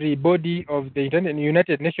Migratory Body of the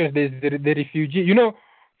United Nations. There's the refugee.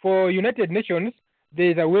 For United Nations,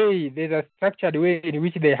 there's a structured way in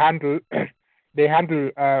which they handle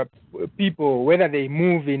people, whether they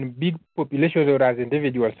move in big populations or as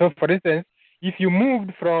individuals. So, for instance, if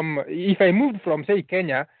I moved from say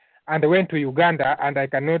Kenya and went to Uganda and I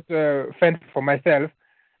cannot fend for myself,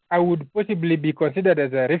 I would possibly be considered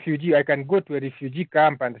as a refugee. I can go to a refugee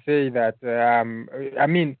camp and say that,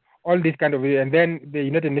 all this kind of, and then the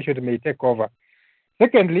United Nations may take over.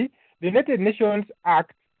 Secondly, the United Nations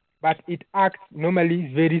acts, but it acts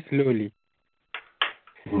normally very slowly.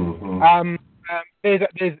 Mm-hmm.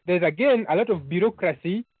 There's again a lot of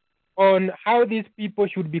bureaucracy on how these people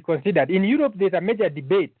should be considered. In Europe, there's a major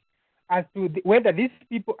debate as to whether these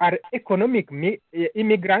people are economic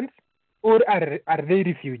immigrants or are they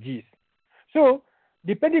refugees? So,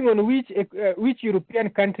 depending on which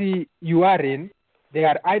European country you are in, they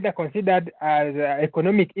are either considered as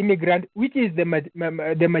economic immigrant, which is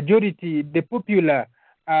the majority, the popular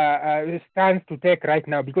stance to take right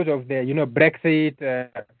now because of the Brexit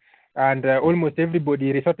and almost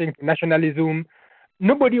everybody resorting to nationalism.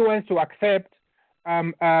 Nobody wants to accept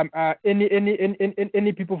any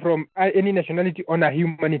people from any nationality on a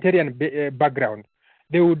humanitarian background.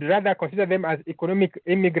 They would rather consider them as economic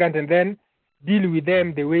immigrants and then deal with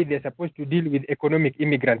them the way they're supposed to deal with economic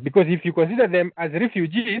immigrants. Because if you consider them as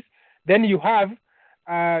refugees, then you have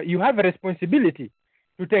a responsibility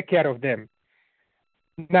to take care of them.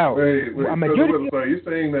 Now, a majority. So you're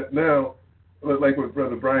saying that now, like what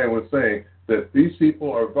Brother Brian was saying, that these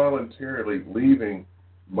people are voluntarily leaving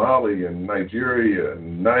Mali and Nigeria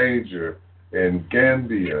and Niger and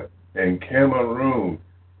Gambia and Cameroon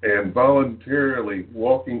and voluntarily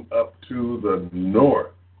walking up to the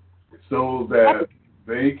north so that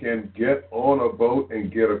they can get on a boat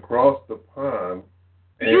and get across the pond.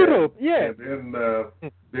 And, Europe, yes. And then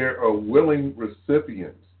there are willing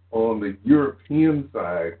recipients on the European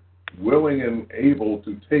side, willing and able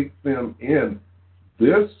to take them in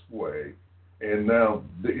this way. And now,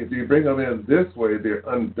 if you bring them in this way, they're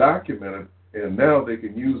undocumented, and now they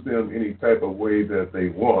can use them any type of way that they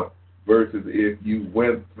want, versus if you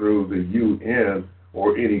went through the UN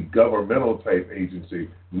or any governmental type agency.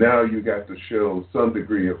 Now you got to show some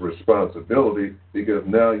degree of responsibility because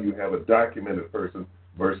now you have a documented person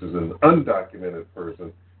versus an undocumented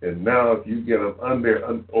person. And now if you get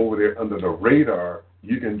them over there under the radar,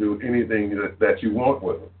 you can do anything that you want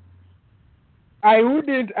with them. I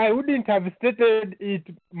wouldn't have stated it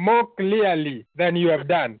more clearly than you have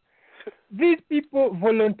done. These people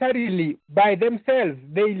voluntarily, by themselves,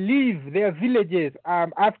 they leave their villages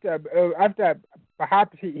after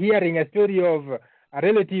perhaps hearing a story of a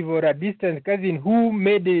relative or a distant cousin who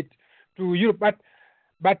made it to Europe.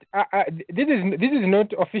 But this is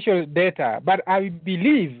not official data. But I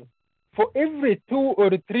believe for every 2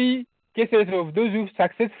 or 3 cases of those who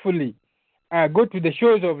successfully go to the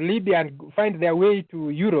shores of Libya and find their way to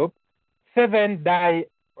Europe, 7 die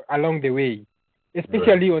along the way.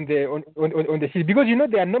 Especially on the sea, because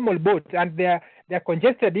they are normal boats and they are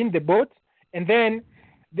congested in the boats, and then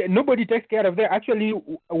nobody takes care of them. Actually,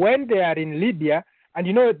 when they are in Libya, and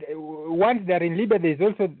once they are in Libya, there is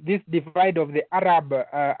also this divide of the Arab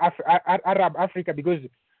Africa, because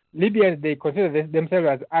Libyans, they consider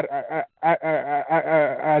themselves as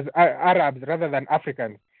Arabs rather than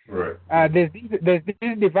Africans. Right. There's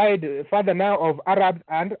this divide further now of Arabs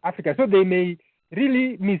and Africa, so they may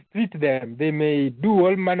really mistreat them. They may do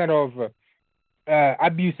all manner of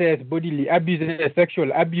abuses, bodily abuses,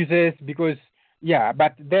 sexual abuses, because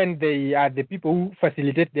but then they are the people who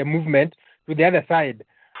facilitate their movement to the other side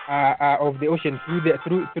of the ocean through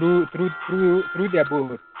their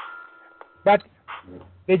boats. But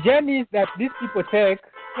the journeys that these people take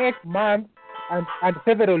months and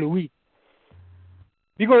several weeks,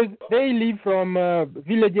 because they live from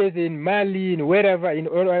villages in Mali, in wherever,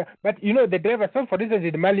 but the driver. So, for instance,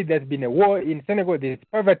 in Mali, there's been a war. In Senegal, there's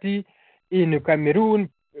poverty. In Cameroon,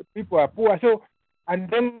 people are poor. So, and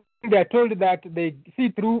then they are told that they see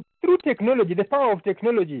through technology, the power of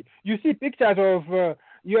technology. You see pictures of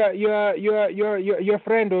your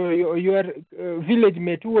friend or your village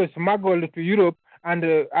mate who was smuggled to Europe and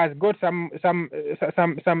has got some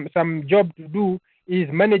job to do, is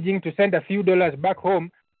managing to send a few dollars back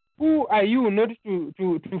home. Who are you not to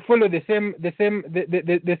follow the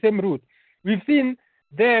same route? We've seen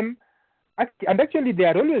them, and actually they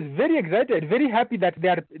are always very excited, very happy that they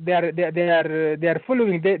are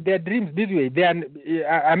following their dreams this way. They are,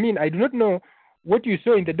 I mean, I do not know what you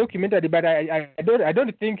saw in the documentary, but I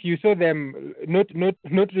don't think you saw them not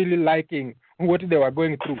really liking what they were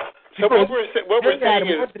going through. So what we're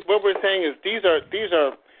saying is these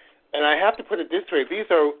are, and I have to put it this way: these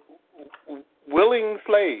are willing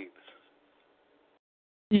slaves.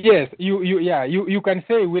 Yes, you can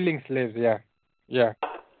say willing slaves. Yeah.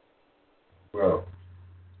 Well,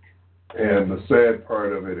 and the sad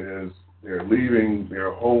part of it is they're leaving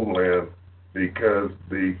their homeland because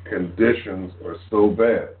the conditions are so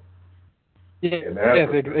bad. Yes,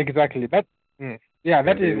 exactly.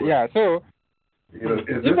 So you know,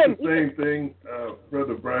 is this the same thing,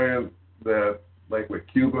 Brother Brian, that like with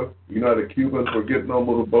Cuba? You know, the Cubans were getting on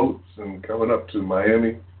little boats and coming up to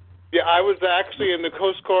Miami. Yeah, I was actually in the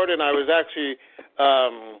Coast Guard, and I was actually,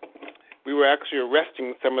 we were actually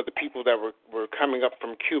arresting some of the people that were coming up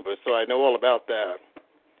from Cuba, so I know all about that.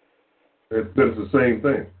 It's the same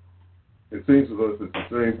thing. It seems to us it's the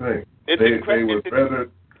same thing. It's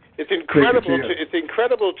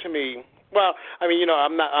incredible to me. Well, I mean, you know,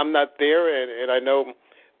 I'm not there, and I know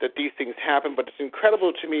that these things happen, but it's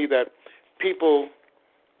incredible to me that people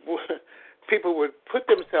would put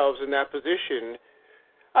themselves in that position.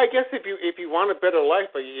 I guess if you want a better life,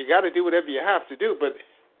 you got to do whatever you have to do. But,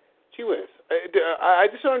 gee whiz, I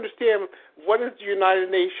just don't understand, what is the United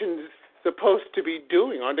Nations supposed to be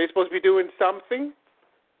doing? Aren't they supposed to be doing something?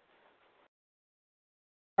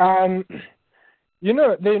 You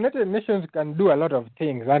know, the United Nations can do a lot of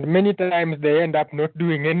things, and many times they end up not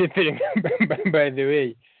doing anything. By the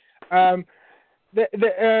way,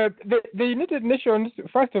 the United Nations,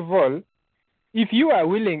 first of all, if you are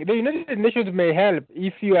willing, the United Nations may help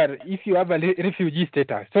if you have a refugee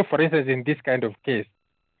status. So, for instance, in this kind of case,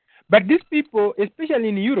 but these people, especially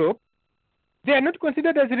in Europe, they are not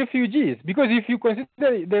considered as refugees, because if you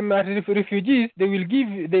consider them as refugees,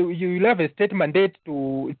 you will have a state mandate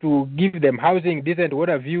to give them housing, decent, what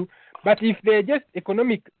have you. But if they're just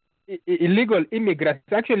economic illegal immigrants,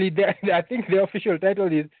 actually, I think the official title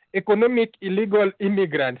is economic illegal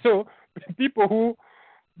immigrants. So people who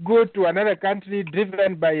go to another country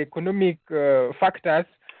driven by economic factors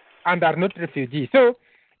and are not refugees. So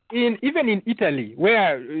even in Italy,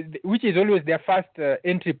 which is always their first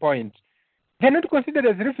entry point, they're not considered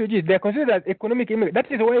as refugees. They're considered as economic immigrants.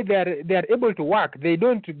 That is why they are able to work. They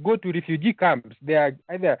don't go to refugee camps. They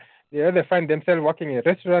either find themselves working in a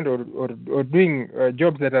restaurant or doing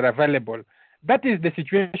jobs that are available. That is the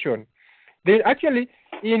situation. They actually,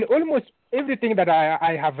 in almost everything that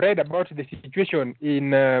I have read about the situation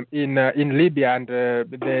in Libya and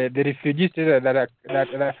the refugees that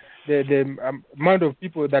the amount of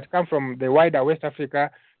people that come from the wider West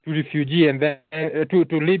Africa to refugee and then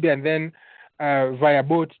to Libya and then via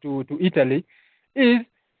boat to Italy, is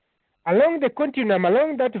along the continuum,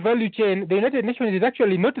 along that value chain, the United Nations is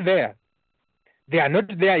actually not there. They are not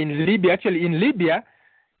there in Libya. Actually, in Libya,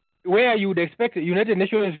 where you would expect the United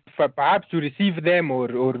Nations perhaps to receive them or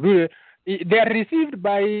they are received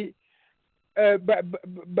by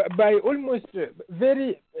almost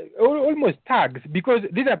almost thugs, because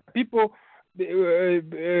these are people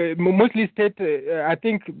mostly state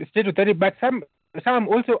authority, but some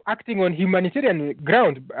also acting on humanitarian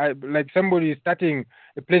grounds, like somebody starting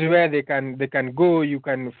a place where they can go, you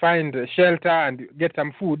can find shelter and get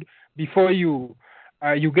some food before you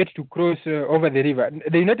get to cross over the river.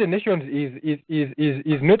 The United Nations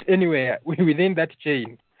is not anywhere within that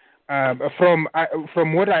chain. From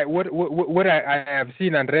what I have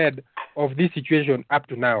seen and read of this situation up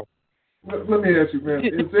to now. Let me ask you, man,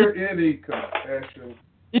 is there any compassion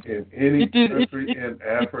in any country in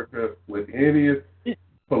Africa with any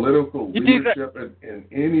political leadership in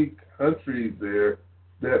any country there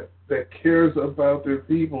that cares about their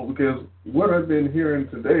people? Because what I've been hearing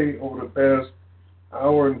today over the past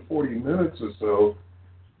hour and 40 minutes or so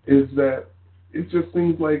is that it just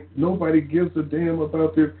seems like nobody gives a damn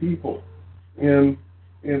about their people in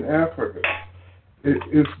Africa.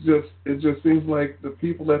 It just seems like the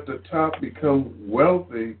people at the top become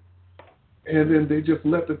wealthy, and then they just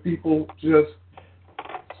let the people just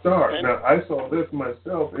starve. Now, I saw this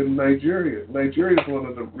myself in Nigeria. Nigeria is one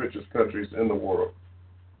of the richest countries in the world.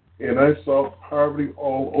 and I saw poverty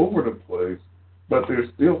all over the place, but there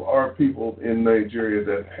still are people in Nigeria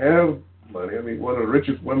that have money. I mean, one of the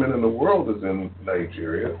richest women in the world is in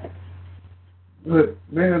Nigeria. But,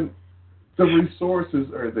 man, the resources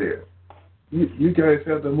are there. You guys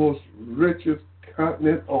have the most richest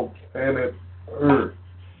continent on planet Earth.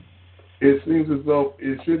 It seems as though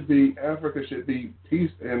Africa should be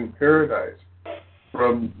peace and paradise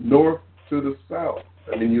from north to the south.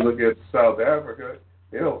 I mean, you look at South Africa,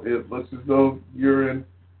 it looks as though you're in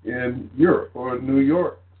Europe or New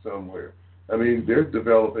York somewhere. I mean, they're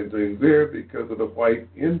developing things there because of the white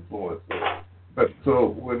influence there. But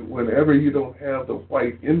so whenever you don't have the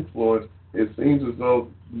white influence, it seems as though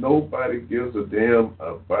nobody gives a damn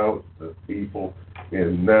about the people.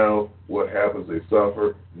 And now what happens? They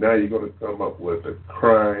suffer. Now you're going to come up with the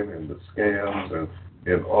crime and the scams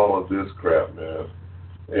and all of this crap, man.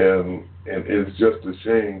 And it's just a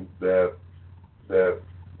shame that the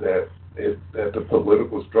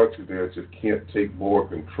political structure there just can't take more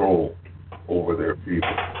control over their people.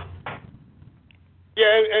 Yeah,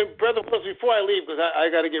 and Brother Willice, before I leave, because I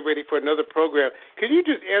got to get ready for another program, could you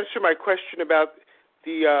just answer my question about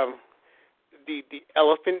the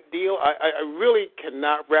elephant deal? I really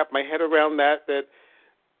cannot wrap my head around that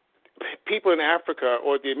people in Africa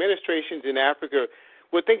or the administrations in Africa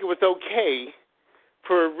would think it was okay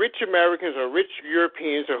for rich Americans or rich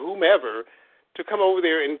Europeans or whomever to come over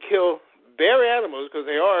there and kill their animals, because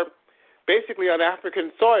they are basically on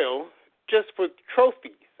African soil, just for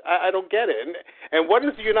trophies. I don't get it. And what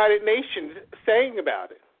is the United Nations saying about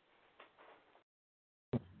it?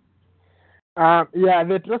 Yeah,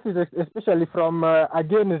 the trophies, especially from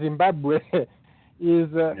again Zimbabwe, is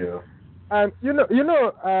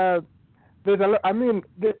there's a lot. I mean,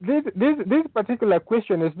 this particular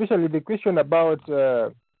question, especially the question about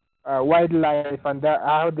wildlife and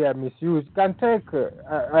how they are misused, can take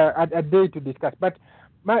a day to discuss. But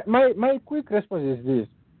my quick response is this: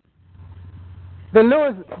 the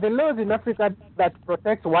laws in Africa that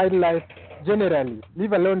protect wildlife generally,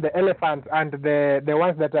 leave alone the elephants and the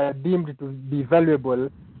ones that are deemed to be valuable,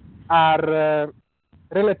 are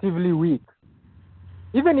relatively weak.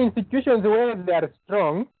 Even in situations where they are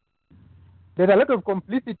strong, there's a lot of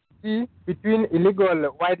complicity between illegal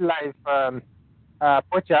wildlife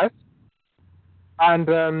poachers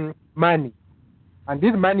and money. And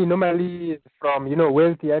this money normally is from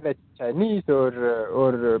wealthy either Chinese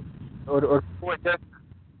or who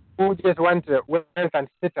just want wealth and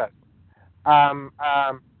status,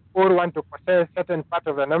 or want to possess certain part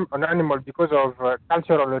of an animal because of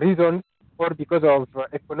cultural reasons, or because of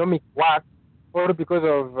economic work, or because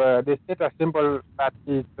of the status symbol that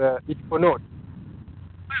it connotes.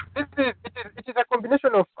 It is a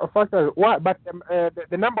combination of factors. But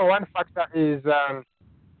the number one factor is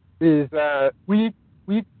weak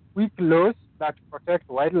laws that protect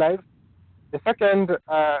wildlife. The second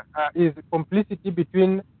is complicity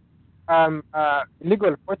between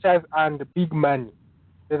illegal poachers and big money.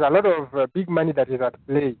 There's a lot of big money that is at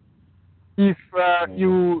play. If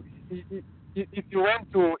you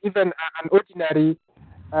went to even an ordinary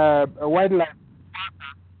wildlife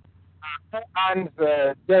who earns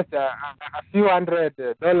just a few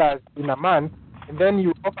 $100 in a month, and then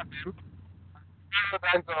you offer them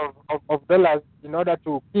thousands of dollars in order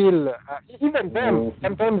to kill, even them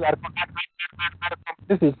sometimes are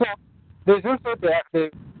complicit. So there's also the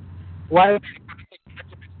wild economic.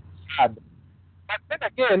 But then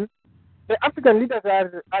again, the African leaders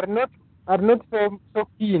are not so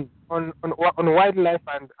keen on wildlife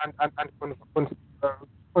and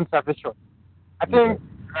conservation. I think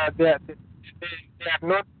they are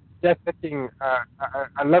not just taking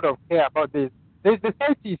a lot of care about this. There's the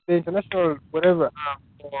CITES, the international whatever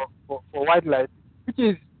for wildlife, which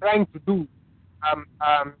is trying to do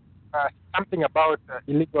something about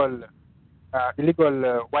illegal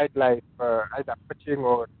wildlife, either poaching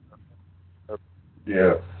or.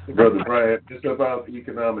 Yeah, Brother Brian, it's about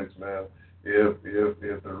economics, man. If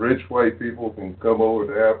the rich white people can come over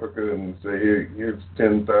to Africa and say, here's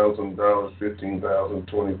 $10,000,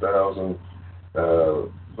 $15,000,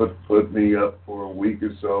 $20,000, put me up for a week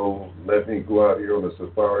or so, let me go out here on a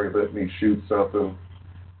safari, let me shoot something,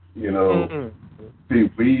 See,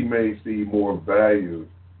 we may see more value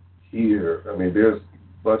here. I mean, there's a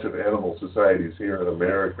bunch of animal societies here in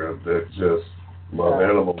America that just love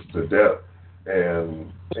animals to death,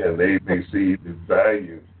 and they may see the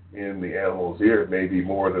value in the animals here, maybe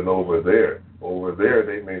more than over there. Over there,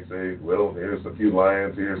 they may say, well, here's a few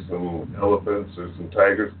lions, here's some elephants, or some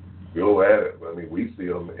tigers. Go at it. I mean, we see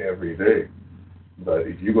them every day. But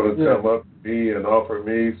if you're going to come up to me and offer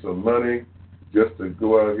me some money, just to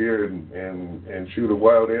go out here and shoot a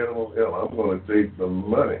wild animal, hell, I'm going to take the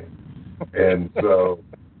money. And so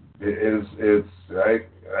I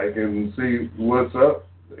can see what's up.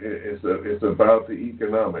 It's about the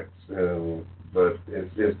economics, but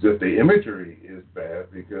it's just the imagery is bad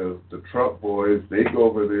because the Trump boys, they go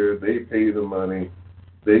over there, they pay the money,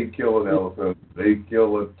 they kill an elephant, they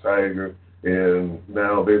kill a tiger, and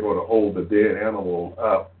now they're going to hold the dead animal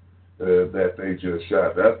up that they just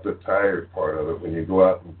shot. That's the tired part of it when you go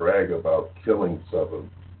out and brag about killing something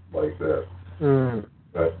like that.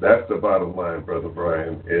 But that's the bottom line, Brother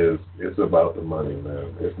Brian, is it's about the money,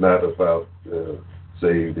 man. It's not about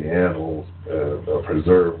save the animals,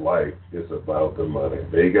 preserve life. It's about the money.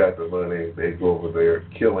 They got the money. They go over there.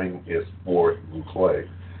 Killing is sport and play.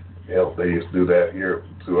 Hell, they used to do that here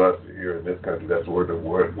to us here in this country. That's where the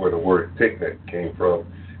word picnic came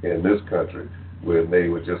from in this country, when they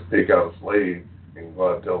would just pick out a slave and go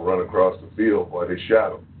out and tell them run across the field while they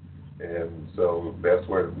shot him. And so that's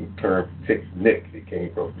where the term picnic, it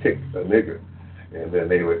came from, pick a nigger. And then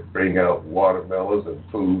they would bring out watermelons and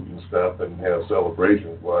food and stuff and have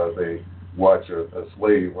celebrations while they watch a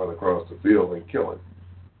slave run across the field and kill him.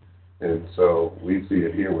 And so we see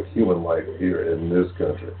it here with human life here in this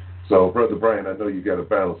country. So, Brother Brian, I know you got a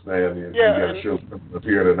balance, man. You got a show up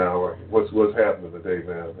here in an hour. What's happening today,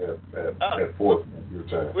 man, at 4 your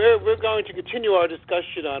time? We're going to continue our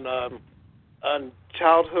discussion on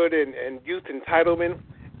childhood and youth entitlement.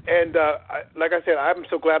 And like I said, I'm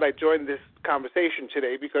so glad I joined this conversation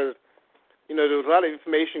today because, there was a lot of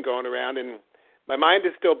information going around, and my mind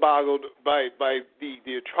is still boggled by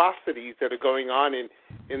the atrocities that are going on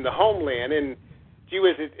in the homeland. And, gee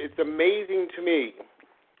whiz, it's amazing to me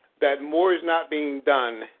that more is not being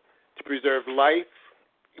done to preserve life,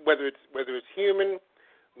 whether it's human,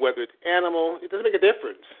 whether it's animal. It doesn't make a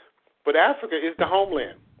difference. But Africa is the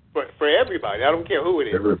homeland for everybody. I don't care who it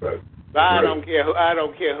is. Everybody. I don't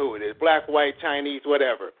care who it is. Black, white, Chinese,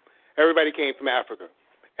 whatever. Everybody came from Africa,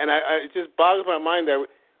 and it just boggles my mind that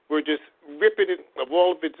we're just ripping it of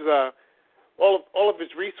all of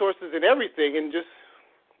its resources and everything, and just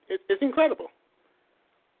it's incredible.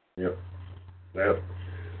 Yep. Yeah.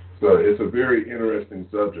 So it's a very interesting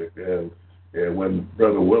subject, and when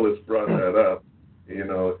Brother Willice brought that up,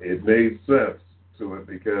 it made sense to it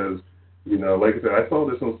because, like I said, I saw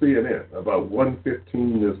this on CNN about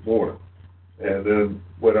 1:15 this morning, and then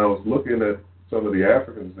when I was looking at some of the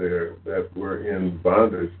Africans there that were in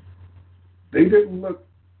bondage, they didn't look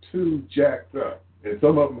too jacked up, and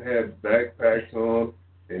some of them had backpacks on,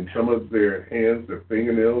 and some of their hands, their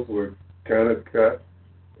fingernails were kind of cut.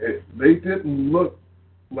 They didn't look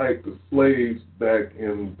like the slaves back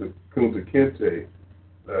in the Kunta Kinte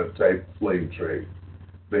type slave trade.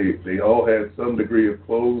 They all had some degree of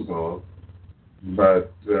clothes on,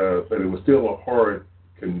 but it was still a hard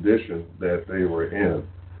condition that they were in.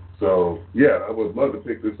 So, yeah, I would love to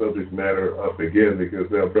pick this subject matter up again because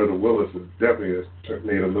now Brother Willice has definitely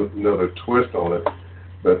made another twist on it.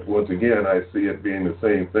 But once again, I see it being the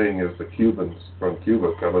same thing as the Cubans from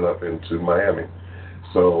Cuba coming up into Miami.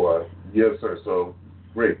 So, yes, sir. So,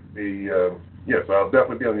 great. Yes, I'll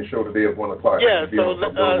definitely be on your show today at 1 o'clock. Yeah,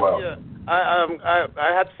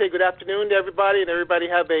 I have to say good afternoon to everybody, and everybody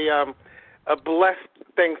have a blessed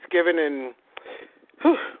Thanksgiving, and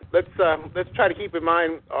let's try to keep in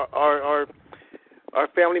mind our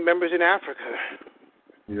family members in Africa.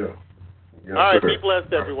 Yeah. Yes, all right, sir. be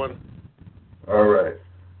blessed, everyone. All right.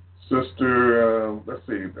 Sister, let's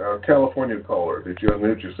see, California caller, did you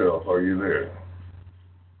unmute yourself? Are you there?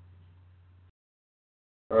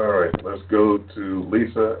 All right, let's go to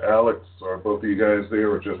Lisa, Alex. Are both of you guys there,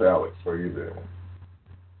 or just Alex? Are you there?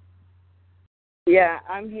 Yeah,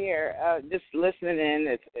 I'm here. Just listening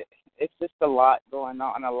in. It's just a lot going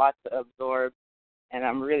on, a lot to absorb, and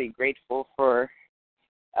I'm really grateful for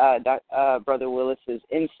Brother Willice's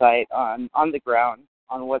insight on the ground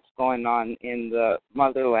on what's going on in the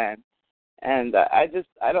motherland. And I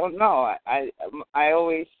don't know. I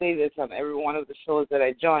always say this on every one of the shows that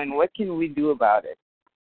I join. What can we do about it?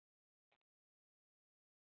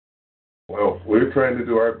 Well, we're trying to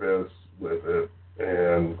do our best with it,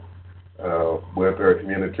 and with our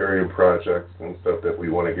humanitarian projects and stuff that we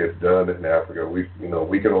want to get done in Africa. We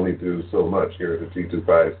can only do so much here at the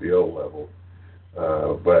T25CL level.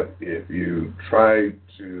 But if you try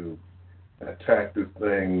to attack this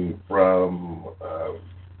thing from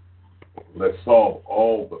let's solve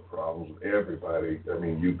all the problems with everybody, I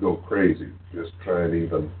mean, you go crazy just trying to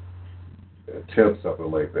even attempt something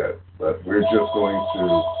like that. But we're just going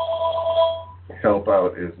to help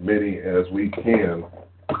out as many as we can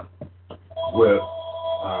with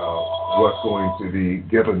what's going to be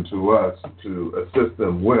given to us to assist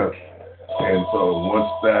them with. And so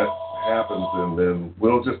once that happens, and then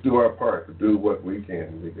we'll just do our part to do what we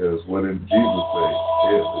can, because what did Jesus say?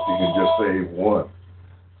 Is if you can just save one.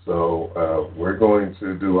 So we're going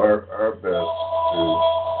to do our best to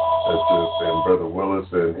assist. And Brother Willis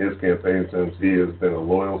and his campaign, since he has been a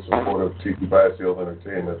loyal supporter of T25CL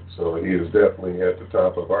Entertainment, so he is definitely at the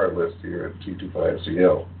top of our list here at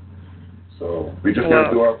T25CL. So we just got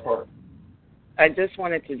to do our part. I just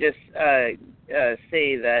wanted to just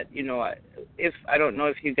say that, you know, if I don't know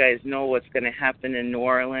if you guys know what's going to happen in New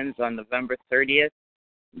Orleans on November 30th.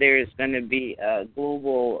 There's going to be a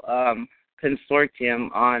global consortium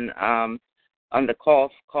on the call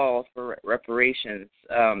for reparations,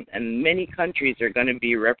 and many countries are going to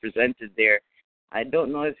be represented there. I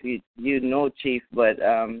don't know if you know, Chief, but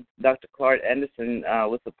Dr. Clark Anderson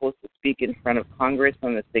was supposed to speak in front of Congress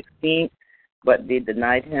on the 16th, but they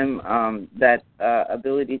denied him that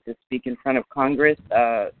ability to speak in front of Congress,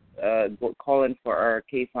 calling for our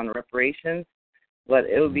case on reparations. But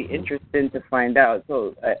it would be interesting to find out.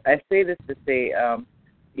 So I say this to say,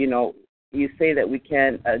 you know, you say that we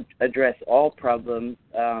can't address all problems,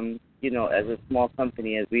 you know, as a small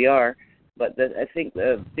company as we are. But I think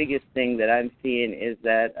the biggest thing that I'm seeing is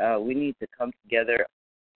that we need to come together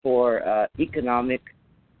for economic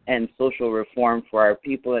and social reform for our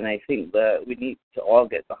people. And I think that we need to all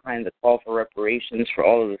get behind the call for reparations for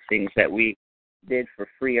all of the things that we did for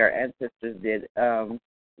free, our ancestors did.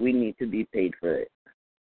 We need to be paid for it.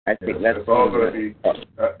 I think it's all going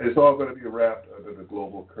to be wrapped under the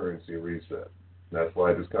global currency reset. That's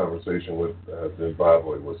why this conversation with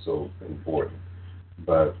Zimbabwe was so important.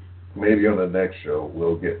 But maybe on the next show,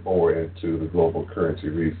 we'll get more into the global currency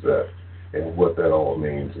reset and what that all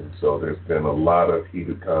means. And so there's been a lot of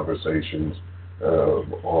heated conversations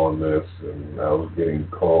on this, and I was getting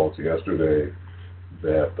calls yesterday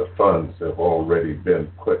that the funds have already been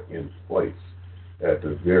put in place at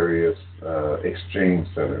the various exchange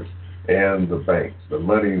centers and the banks. The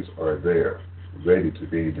monies are there, ready to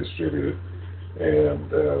be distributed, and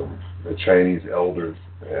the Chinese elders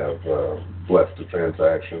have blessed the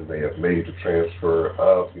transaction. They have made the transfer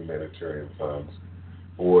of humanitarian funds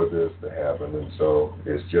for this to happen, and so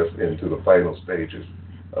it's just into the final stages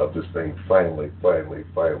of this thing finally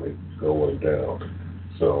going down.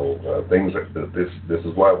 So things are, this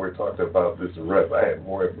is why we're talking about this arrest. I had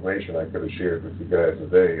more information I could have shared with you guys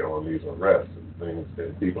today on these arrests and things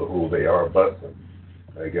and people who they are busting.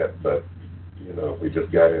 But you know, we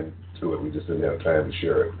just got into it. We just didn't have time to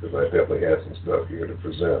share it because I definitely had some stuff here to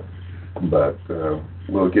present. But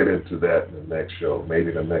we'll get into that in the next show.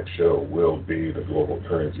 Maybe the next show will be the global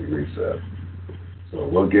currency reset. So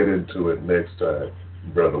we'll get into it next time.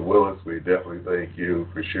 Brother Willis, we definitely thank you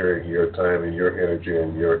for sharing your time and your energy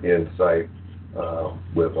and your insight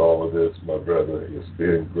with all of this, my brother. It's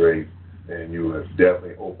been great, and you have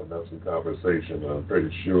definitely opened up some conversation. I'm pretty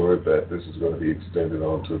sure that this is going to be extended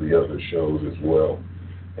onto the other shows as well.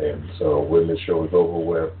 And so when the show is over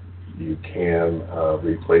with, you can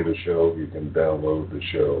replay the show, you can download the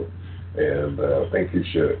show, and I think you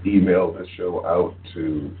should email this show out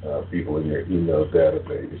to people in your email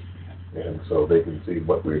database, and so they can see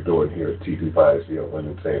what we're doing here at T25CL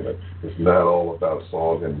Entertainment. It's not all about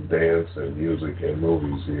song and dance and music and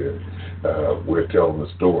movies here. We're telling the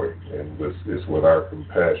story, and it's with our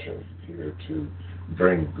compassion here to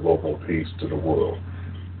bring global peace to the world.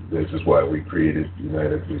 This is why we created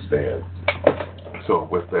United We Stand. So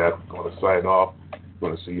with that, I'm going to sign off. I'm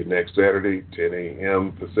going to see you next Saturday, 10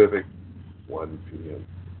 a.m. Pacific, 1 p.m.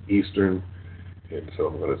 Eastern. And so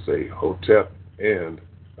I'm going to say Hotep and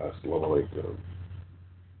Assalamu alaikum.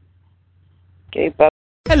 Okay, bye.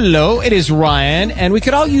 Hello, it is Ryan, and we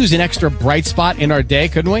could all use an extra bright spot in our day,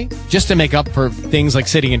 couldn't we? Just to make up for things like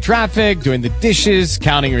sitting in traffic, doing the dishes,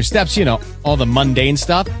 counting your steps, you know, all the mundane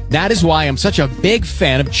stuff. That is why I'm such a big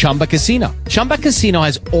fan of Chumba Casino. Chumba Casino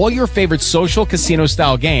has all your favorite social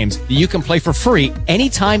casino-style games that you can play for free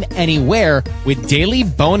anytime, anywhere with daily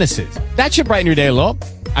bonuses. That should brighten your day a little.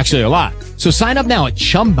 Actually, a lot. So sign up now at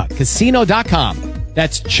ChumbaCasino.com.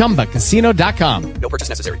 That's ChumbaCasino.com. No purchase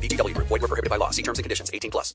necessary. VGW Group. Void where prohibited by law. See terms and conditions. 18+.